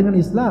 nikmat dengan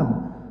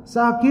Islam.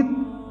 Sakit,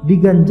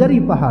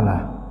 diganjari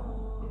pahala.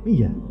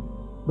 Iya.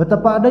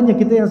 Betapa adanya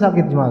kita yang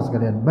sakit jemaah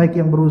sekalian, baik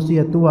yang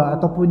berusia tua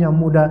ataupun yang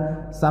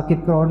muda,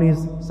 sakit kronis,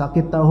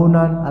 sakit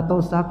tahunan,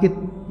 atau sakit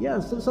ya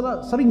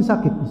sering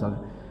sakit misalnya.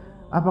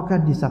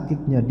 Apakah di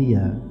sakitnya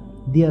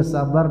dia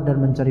sabar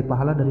dan mencari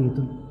pahala dari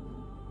itu?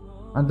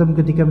 Antum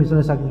ketika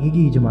misalnya sakit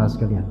gigi jemaah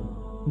sekalian,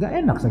 nggak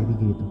enak sakit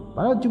gigi itu,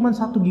 padahal cuma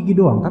satu gigi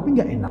doang, tapi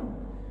nggak enak.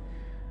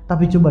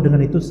 Tapi coba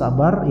dengan itu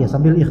sabar, ya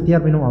sambil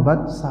ikhtiar minum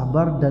obat,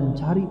 sabar dan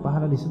cari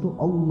pahala di situ,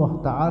 Allah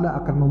Ta'ala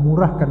akan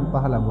memurahkan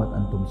pahala buat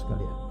antum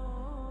sekalian.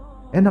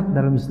 Enak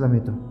dalam Islam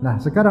itu. Nah,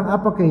 sekarang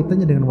apa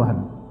kaitannya dengan wahan?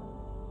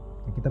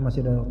 Kita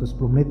masih ada waktu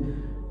 10 menit.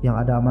 Yang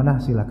ada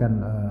amanah silakan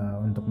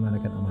untuk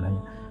menunaikan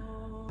amanahnya.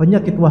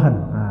 Penyakit wahan.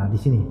 Nah,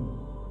 di sini.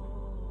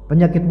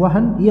 Penyakit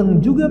wahan yang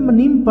juga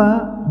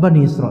menimpa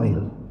Bani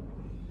Israel.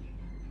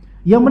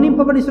 Yang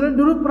menimpa Bani Israel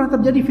dulu pernah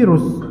terjadi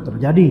virus,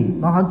 terjadi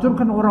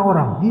menghancurkan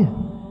orang-orang. Iya.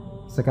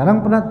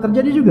 Sekarang pernah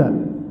terjadi juga.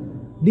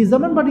 Di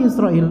zaman Bani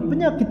Israel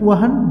penyakit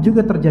wahan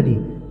juga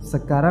terjadi.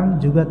 Sekarang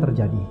juga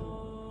terjadi.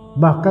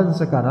 Bahkan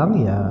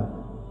sekarang ya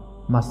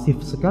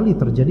masif sekali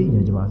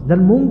terjadinya jemaah,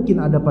 dan mungkin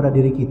ada pada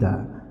diri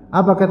kita.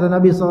 Apa kata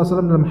Nabi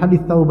SAW dalam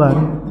hadis Thaun?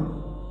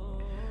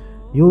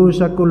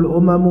 Yushakul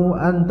umamu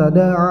an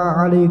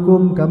tada'a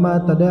alaikum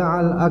kama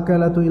tada'al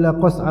akalatu ila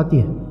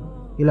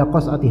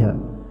qas'atiha,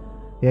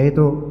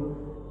 yaitu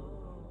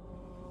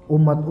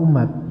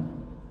umat-umat,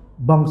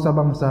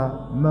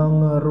 bangsa-bangsa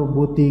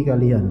mengerubuti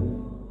kalian,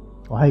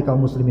 wahai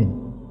kaum muslimin,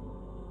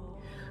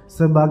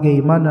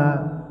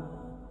 sebagaimana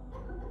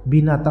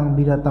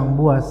binatang-binatang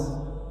buas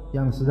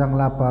yang sedang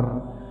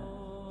lapar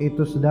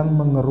itu sedang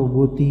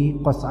mengerubuti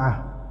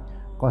qas'ah.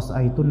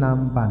 Qas'ah itu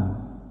nampan,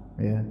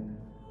 ya.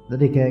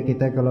 Jadi kayak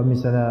kita kalau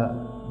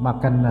misalnya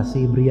makan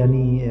nasi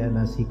biryani, ya,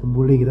 nasi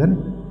kembuli gitu kan,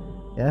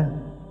 ya,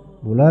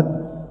 bulat,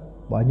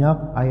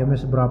 banyak, ayamnya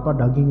seberapa,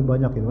 daging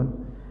banyak gitu kan.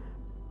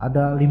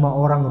 Ada 5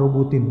 orang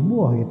rubutin,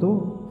 wah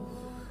itu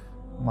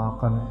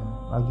makan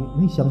lagi.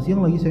 Ini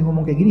siang-siang lagi saya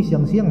ngomong kayak gini,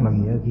 siang-siang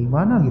lagi ya,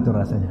 gimana gitu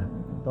rasanya.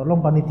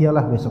 Tolong panitia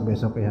lah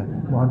besok-besok ya,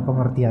 mohon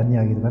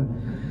pengertiannya gitu kan,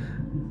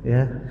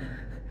 ya.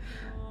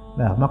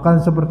 Nah,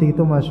 makan seperti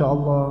itu, masya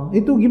Allah,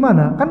 itu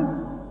gimana?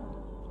 Kan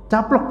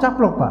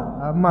caplok-caplok pak,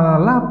 malah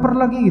lapar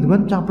lagi gitu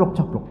kan,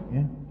 caplok-caplok,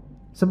 ya.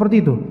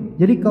 Seperti itu.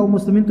 Jadi kaum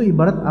muslimin itu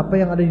ibarat apa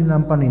yang ada di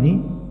nampan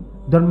ini,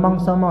 dan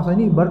mangsa-mangsa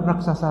ini ibarat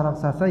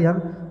raksasa-raksasa yang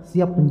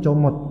siap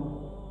mencomot.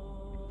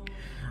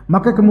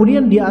 Maka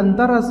kemudian di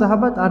antara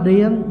sahabat ada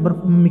yang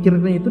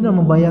memikirkan itu dan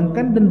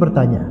membayangkan dan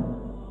bertanya,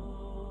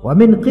 wa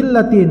min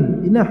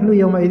qillatin inahnu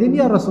yawma idzin,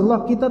 ya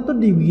Rasulullah, kita tuh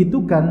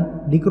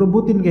digitukan,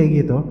 dikerubutin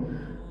kayak gitu.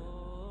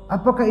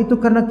 Apakah itu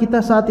karena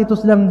kita saat itu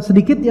sedang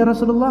sedikit ya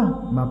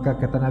Rasulullah? Maka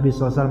kata Nabi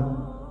SAW,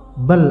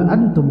 bal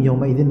antum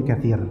yawma idzin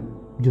katsir.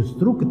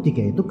 Justru ketika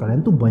itu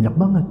kalian tuh banyak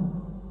banget.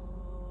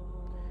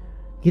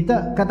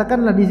 Kita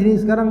katakanlah di sini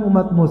sekarang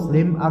umat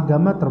muslim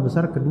agama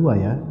terbesar kedua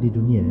ya di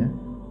dunia ya.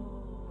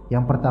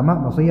 Yang pertama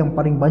maksudnya yang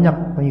paling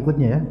banyak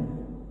pengikutnya ya.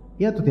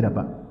 Ya atau tidak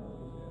Pak?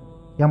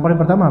 Yang paling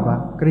pertama apa?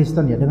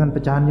 Kristen ya, dengan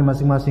pecahannya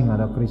masing-masing,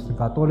 ada Kristen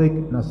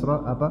Katolik,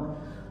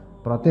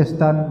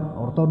 Protestan,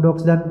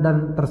 Ortodoks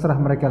dan terserah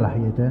mereka lah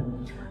gitu ya.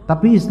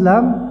 Tapi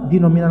Islam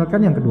dinominalkan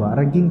yang kedua,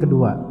 ranking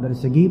kedua dari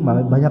segi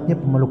banyaknya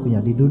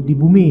pemeluknya di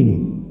bumi ini.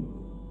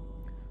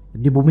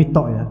 Di bumi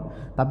tok ya.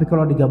 Tapi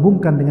kalau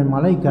digabungkan dengan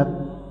malaikat,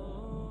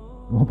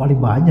 paling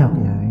banyak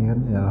ya,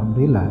 ya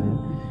alhamdulillah ya.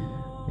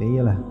 Ya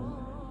iyalah.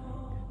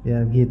 Ya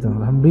gitu.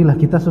 Alhamdulillah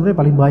kita sebenarnya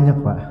paling banyak,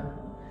 Pak.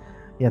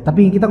 Ya,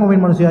 tapi kita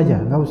ngomongin manusia aja,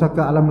 nggak usah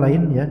ke alam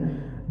lain ya.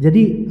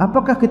 Jadi,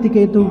 apakah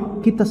ketika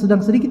itu kita sedang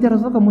sedikit ya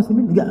Rasulullah kaum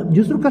muslimin? Enggak,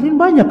 justru kalian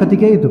banyak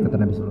ketika itu, kata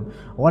Nabi sallallahu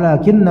alaihi wasallam.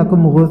 Walakinnakum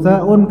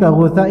ghutsa'un ka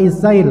ghutsa'is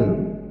sail.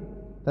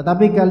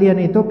 Tetapi kalian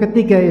itu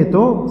ketika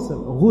itu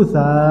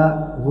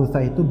ghutsa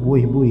itu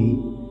buih-buih.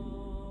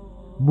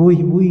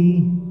 Buih-buih.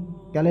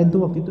 Kalian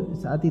tuh waktu itu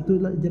saat itu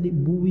jadi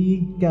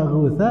buih ka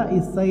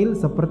ghutsa'is sail,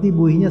 seperti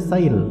buihnya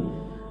sail.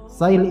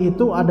 Sail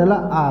itu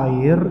adalah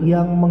air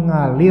yang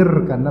mengalir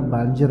karena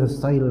banjir,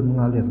 sail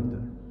mengalir gitu.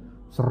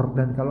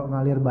 Dan kalau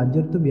ngalir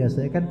banjir itu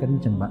biasanya kan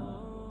kenceng Pak.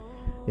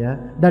 Ya,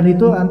 dan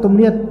itu antum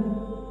lihat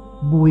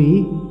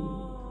buih,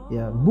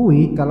 ya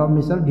buih kalau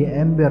misal di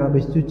ember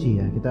habis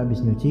cuci ya, kita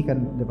habis nyuci kan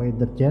pakai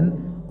deterjen,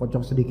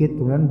 kocok sedikit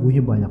kemudian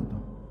buihnya banyak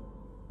tuh.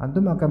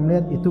 Antum akan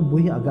melihat itu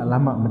buih agak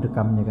lama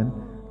mendekamnya kan,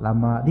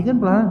 lama. Dia kan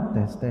perlahan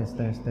tes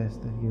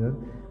gitu,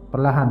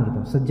 perlahan gitu.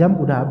 Sejam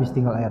udah habis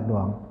tinggal air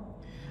doang.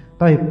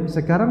 Taib,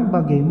 sekarang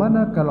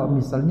bagaimana kalau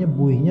misalnya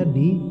buihnya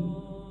di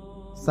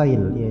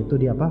sail, yaitu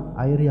di apa?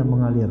 Air yang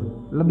mengalir.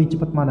 Lebih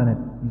cepat mana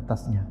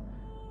netasnya?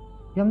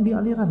 Yang di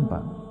aliran,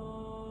 Pak.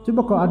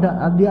 Coba kalau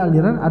ada di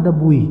aliran ada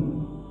buih,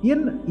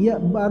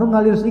 ya baru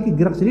ngalir sedikit,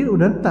 gerak sedikit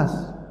udah netas,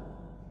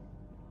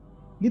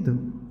 gitu.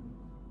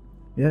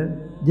 Ya,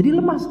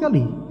 jadi lemah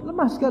sekali.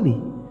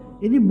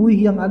 Ini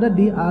buih yang ada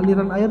di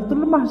aliran air itu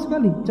lemah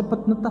sekali,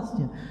 cepat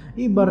netasnya.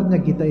 Ibaratnya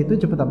kita itu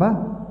cepat apa?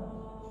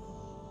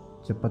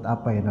 Cepat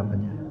apa ya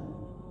namanya?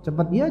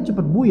 Cepat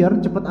buyar,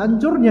 cepat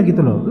hancurnya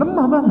gitu loh.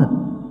 Lemah banget.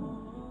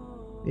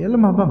 Ya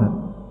lemah banget.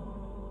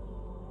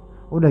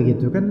 Udah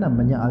gitu kan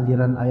namanya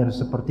aliran air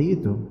seperti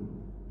itu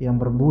yang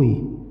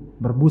berbuih,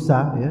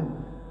 berbusa ya.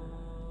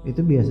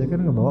 Itu biasanya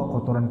kan ngebawa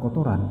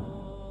kotoran-kotoran.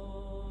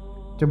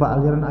 Coba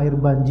aliran air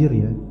banjir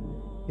ya.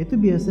 Itu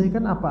biasanya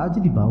kan apa aja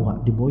dibawa,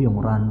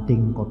 diboyong,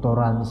 ranting,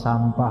 kotoran,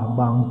 sampah,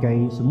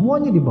 bangkai,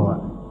 semuanya dibawa.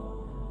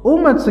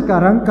 Umat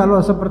sekarang kalau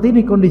seperti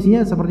ini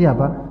kondisinya seperti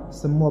apa?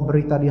 Semua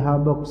berita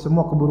dihabok,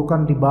 semua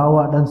keburukan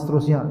dibawa dan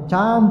seterusnya,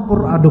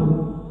 campur aduk.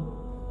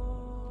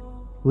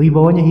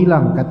 Wibawanya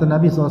hilang. Kata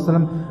Nabi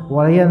SAW,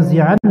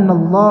 وَلَيَنْزِعَنَّ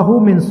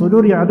min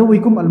suduri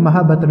aduwikum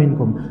al-mahabata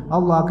minkum.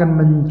 Allah akan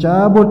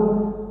mencabut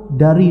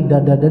dari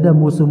dada-dada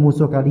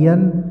musuh-musuh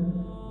kalian,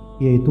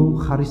 yaitu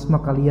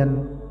karisma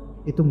kalian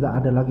itu nggak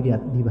ada lagi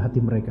di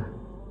hati mereka,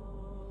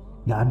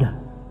 nggak ada.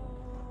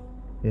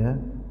 Ya,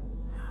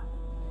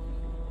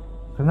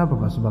 kenapa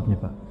Pak?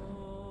 Sebabnya Pak,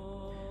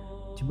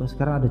 coba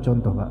sekarang ada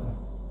contoh Pak.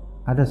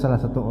 Ada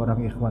salah satu orang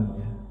ikhwan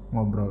ya,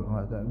 ngobrol,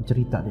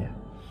 cerita dia.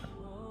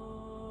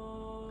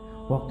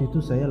 Waktu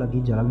itu saya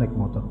lagi jalan naik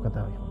motor,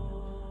 kata ikhwan,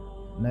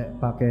 naik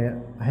pakai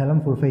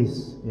helm full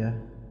face ya.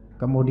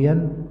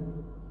 Kemudian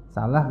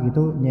salah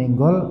gitu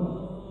nyenggol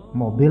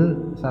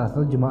mobil salah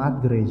satu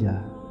jemaat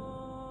gereja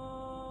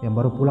yang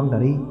baru pulang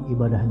dari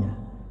ibadahnya.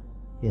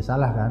 Ya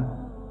salah kan?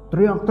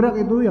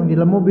 Teriak-teriak itu yang di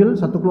dalam mobil,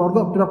 satu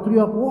keluarga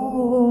teriak-teriak,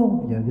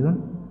 wow, ya gitu.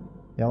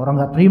 Ya orang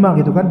nggak terima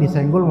gitu kan,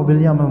 disenggol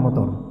mobilnya sama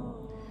motor.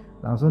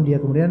 Langsung dia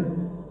kemudian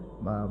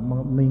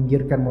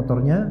meminggirkan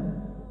motornya,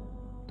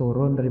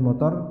 turun dari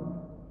motor,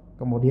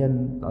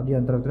 kemudian tadi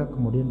yang teriak-teriak,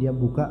 kemudian dia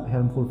buka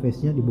helm full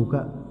face-nya,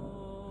 dibuka,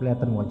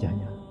 kelihatan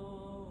wajahnya.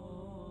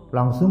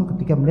 Langsung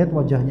ketika melihat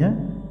wajahnya,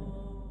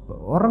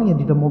 orang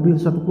yang di dalam mobil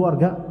satu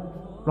keluarga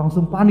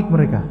langsung panik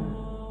mereka.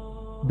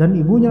 Dan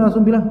ibunya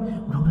langsung bilang,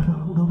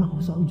 udah nggak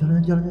usah,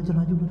 jalan aja,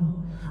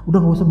 udah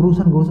nggak usah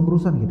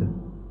berurusan gitu.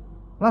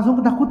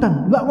 Langsung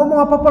ketakutan, nggak ngomong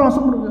apa-apa,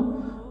 langsung berurusan.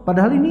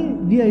 Padahal ini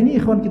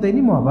ikhwan kita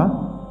ini mau apa?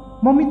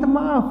 Mau minta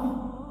maaf.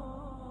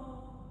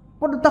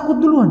 Pada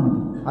takut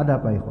duluan. Ada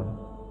apa ikhwan?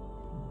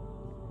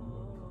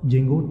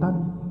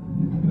 Jenggotan,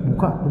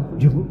 buka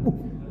jenggot.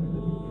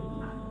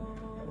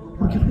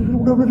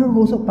 Udah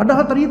nggak usah.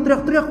 Padahal tadi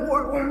teriak-teriak,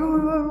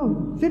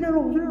 sini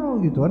lo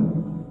gitu kan.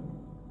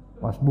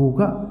 Pas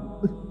buka,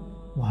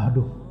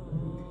 waduh,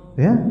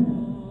 ya,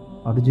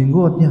 ada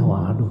jenggotnya,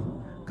 waduh,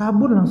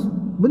 kabur langsung.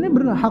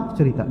 Bener-bener hak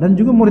cerita. Dan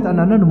juga murid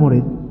anak-anak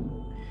murid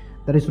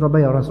dari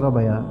Surabaya, orang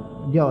Surabaya.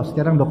 Dia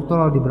sekarang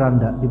doktoral di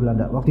Belanda.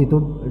 Waktu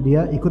itu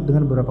dia ikut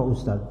dengan beberapa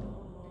ustadz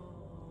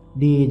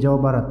di Jawa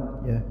Barat,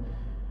 ya,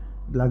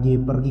 lagi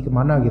pergi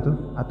kemana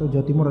gitu, atau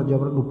Jawa Timur atau Jawa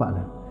Barat, lupa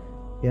lah.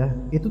 Ya,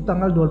 itu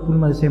tanggal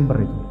 25 Desember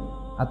itu,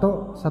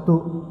 atau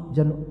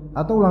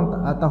atau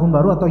tahun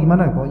baru atau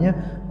gimana, pokoknya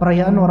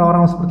perayaan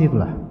orang-orang seperti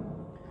itulah.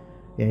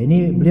 Ya,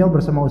 ini beliau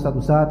bersama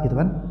ustadz-ustadz gitu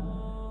kan,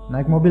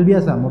 naik mobil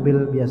biasa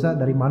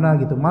dari mana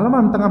gitu,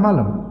 tengah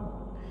malam,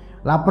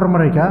 lapar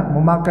mereka,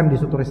 mau makan di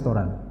suatu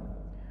restoran.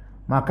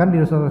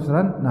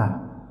 Nah,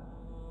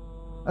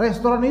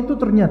 restoran itu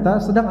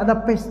ternyata sedang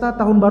ada pesta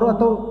tahun baru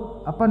atau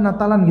apa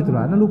Natalan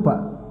gitulah, Anda lupa.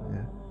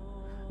 Ya.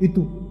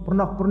 Itu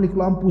pernak-pernik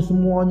lampu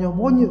semuanya,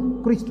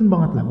 pokoknya Kristen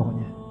banget lah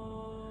pokoknya.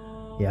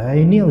 Ya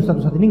ini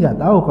ustadz-ustadz ini nggak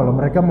tahu kalau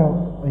mereka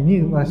mau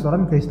ini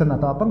restoran Kristen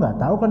atau apa,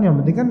 nggak tahu kan,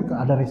 yang penting kan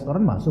ada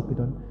restoran masuk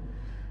gitu.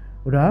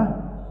 Udah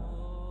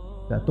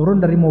turun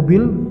dari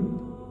mobil,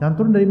 yang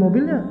turun dari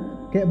mobilnya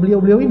kayak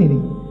beliau-beliau ini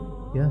nih,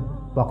 ya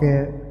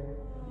pakai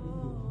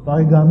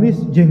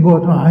gamis,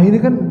 jenggot. Nah ini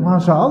kan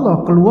masya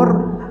Allah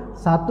keluar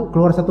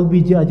satu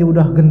biji aja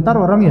udah gentar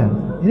orang ya.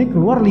 Ini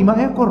keluar 5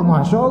 ekor,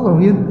 masya Allah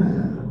gitu.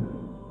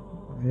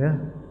 Ya,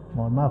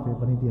 mohon maaf ya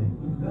panitia.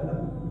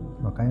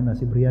 Makanya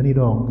nasi biryani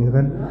dong, gitu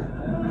kan?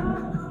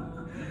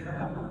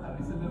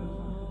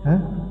 Hah?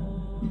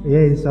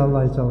 Ya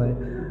insyaallah.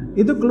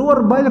 Itu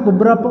keluar banyak,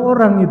 beberapa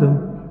orang itu.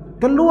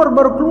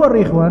 Baru keluar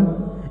ikhwan.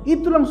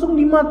 Itu langsung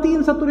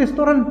dimatiin satu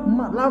restoran.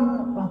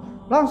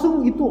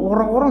 Langsung itu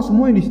orang-orang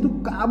semua yang di situ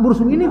kabur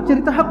semua. Ini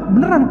cerita hak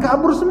beneran,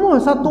 kabur semua.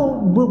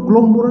 Satu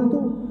gelomboran itu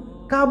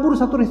kabur,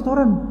 satu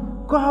restoran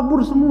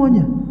kabur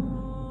semuanya.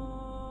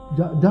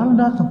 Jalan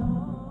datang.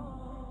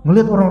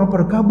 ngelihat orang-orang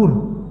pada kabur.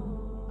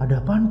 Ada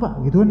apaan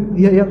Pak? Gitu kan?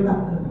 Iya.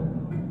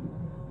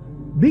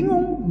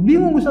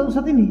 Bingung Ustaz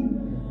ini.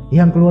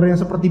 Yang keluar yang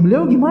seperti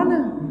beliau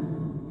gimana?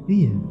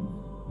 Iya.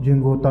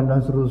 Jenggotan dan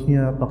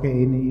seterusnya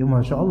pakai ini. Ya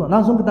Masya Allah.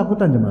 Langsung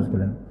ketakutan jemaah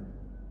sekalian.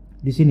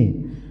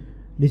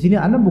 Di sini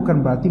Anda bukan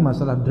berarti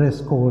masalah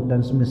dress code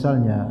dan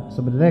semisalnya.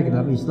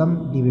 Sebenarnya dalam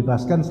Islam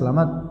dibebaskan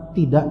selama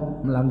tidak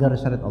melanggar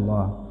syariat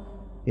Allah.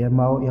 Ya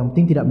mau yang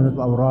penting tidak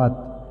menutup aurat.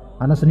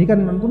 Anda sendiri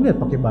kan antum lihat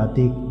pakai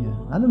batik, ya.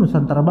 Anda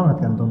Nusantara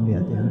banget kan antum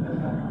lihat ya.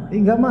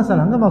 Enggak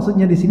masalah, enggak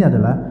maksudnya di sini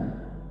adalah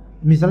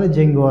misalnya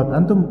jenggot,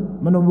 antum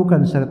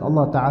menumbuhkan syariat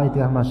Allah Taala di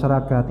tengah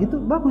masyarakat, itu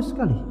bagus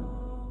sekali.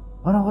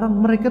 Orang-orang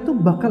mereka tuh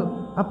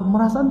bakal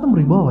merasa antum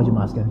berwibawa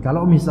jemaah sekalian.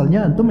 Kalau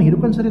misalnya antum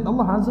menghidupkan syariat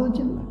Allah Azza wa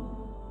Jalla.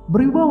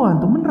 Berwibawa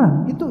antum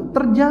beneran. Itu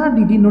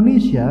terjadi di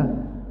Indonesia.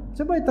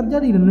 Coba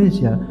terjadi di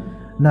Indonesia.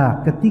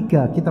 Nah,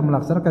 ketika kita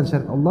melaksanakan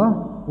syariat Allah,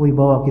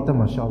 wibawa kita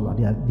Masya Allah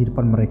di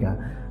depan mereka.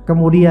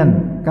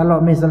 Kemudian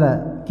kalau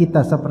misalnya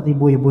kita seperti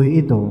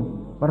buih-buih itu,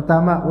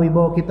 pertama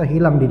wibawa kita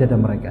hilang di dada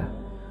mereka.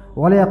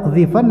 Wa la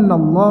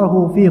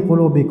yaqdhifannallahu fi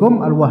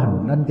qulubikum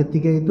alwahn. Dan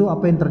ketika itu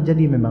apa yang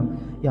terjadi memang?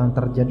 Yang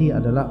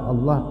terjadi adalah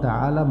Allah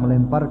Ta'ala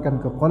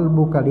melemparkan ke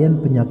kalbu kalian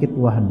penyakit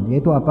wahn.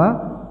 Yaitu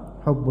apa?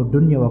 Hubbud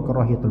dunya wa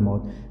karahiyatul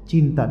maut.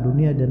 Cinta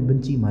dunia dan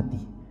benci mati.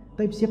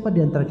 Tapi siapa di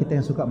antara kita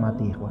yang suka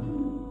mati, ikhwan?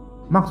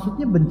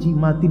 Maksudnya benci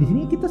mati di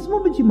sini kita semua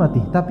benci mati.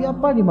 Tapi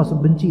apa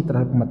dimaksud benci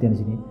terhadap kematian di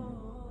sini?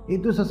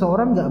 Itu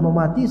seseorang nggak mau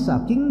mati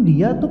saking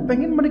dia tuh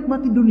pengen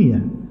menikmati dunia.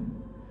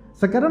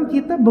 Sekarang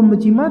kita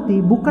membenci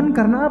mati bukan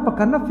karena apa?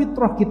 Karena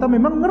fitrah kita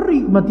memang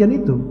ngeri kematian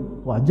itu.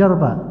 Wajar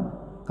Pak.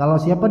 Kalau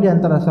siapa di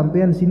antara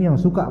sampean sini yang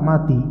suka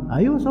mati,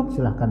 ayo sok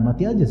silahkan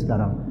mati aja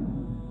sekarang.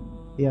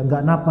 Ya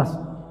nggak napas,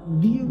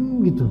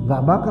 diem gitu,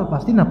 nggak bakal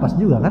pasti napas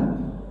juga kan?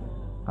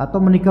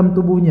 Atau menikam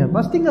tubuhnya,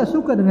 pasti nggak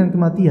suka dengan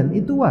kematian.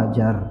 Itu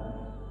wajar.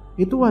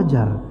 Itu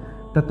wajar.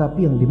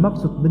 Tetapi yang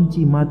dimaksud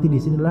benci mati di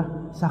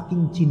sinilah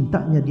saking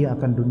cintanya dia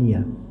akan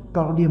dunia.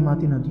 Kalau dia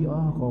mati nanti,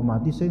 kalau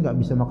mati saya nggak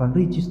bisa makan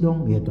ricis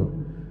dong, gitu.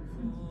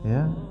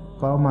 Ya,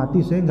 kalau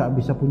mati saya nggak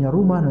bisa punya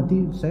rumah,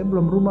 nanti saya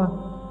belum rumah.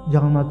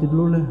 Jangan mati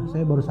dulu lah,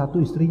 saya baru satu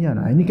istrinya.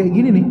 Nah ini kayak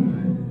gini nih,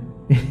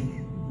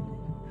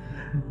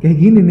 kayak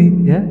gini nih,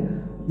 ya.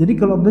 Jadi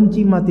kalau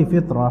benci mati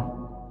fitrah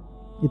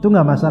itu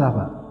nggak masalah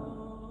Pak.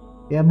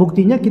 Ya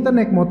buktinya kita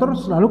naik motor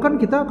selalu kan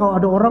kita kalau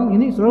ada orang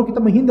ini selalu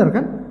kita menghindar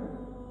kan.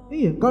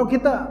 Iya, kalau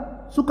kita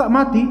suka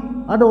mati,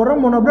 ada orang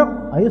mau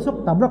nabrak, ayo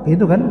sok tabrak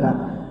gitu kan? Enggak.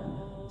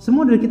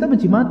 Semua dari kita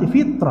benci mati,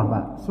 fitrah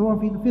Pak. Semua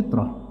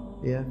fitrah,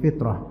 ya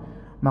fitrah.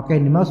 Maka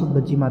yang dimaksud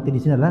benci mati di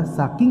sini adalah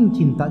saking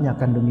cintanya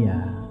akan dunia.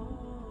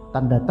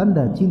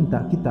 Tanda-tanda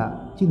cinta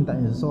kita,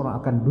 cintanya seseorang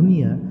akan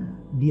dunia,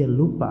 dia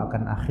lupa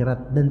akan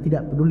akhirat dan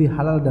tidak peduli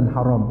halal dan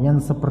haram.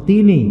 Yang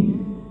seperti ini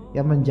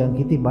yang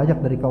menjangkiti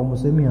banyak dari kaum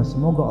muslimin yang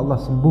semoga Allah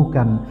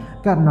sembuhkan.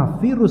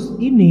 Karena virus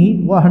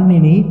ini, wahn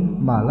ini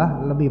malah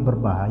lebih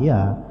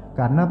berbahaya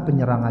karena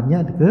penyerangannya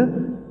ke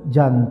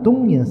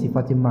jantung yang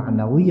sifatnya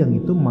ma'nawi, yang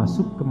itu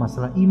masuk ke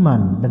masalah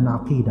iman dan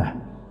akidah.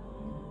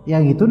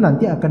 Yang itu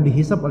nanti akan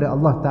dihisab oleh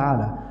Allah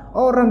Ta'ala.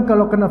 Orang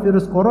kalau kena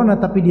virus corona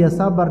tapi dia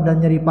sabar dan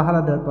nyari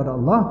pahala daripada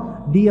Allah,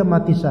 dia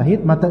mati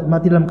syahid,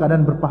 mati dalam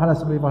keadaan berpahala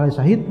sebagai pahala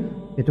syahid,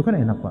 itu kan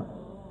enak Pak.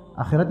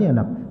 Akhiratnya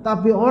enak.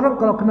 Tapi orang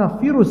kalau kena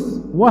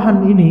virus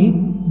wahn ini,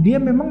 dia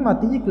memang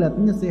matinya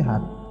kelihatannya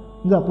sehat,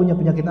 nggak punya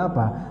penyakit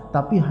apa,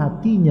 tapi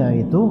hatinya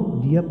itu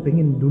dia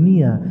pengen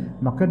dunia,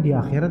 maka di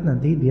akhirat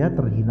nanti dia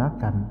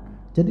terhinakan.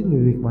 Jadi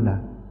lebih mana?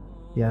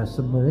 Ya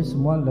sebenarnya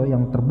semua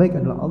yang terbaik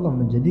adalah Allah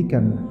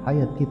menjadikan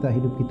hayat kita,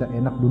 hidup kita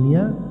enak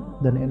dunia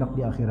dan enak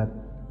di akhirat.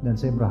 Dan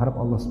saya berharap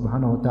Allah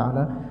Subhanahu wa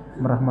taala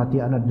merahmati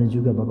anak dan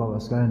juga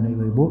bapak-bapak sekalian dan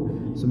ibu-ibu.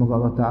 Semoga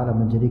Allah Taala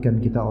menjadikan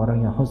kita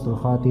orang yang husnul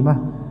khatimah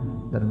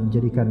dan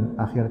menjadikan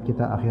akhirat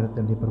kita akhirat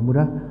yang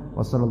dipermudah.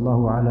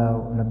 Wassallallahu ala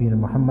nabiyina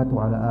Muhammad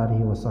wa ala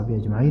alihi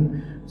washabbihi ajma'in.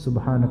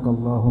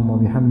 Subhanakallahumma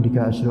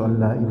bihamdika asyhadu an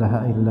la ilaha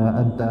illa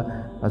anta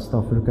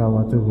astaghfiruka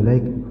wa atubu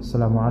ilaik.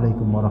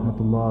 Assalamualaikum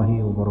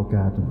warahmatullahi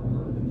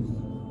wabarakatuh.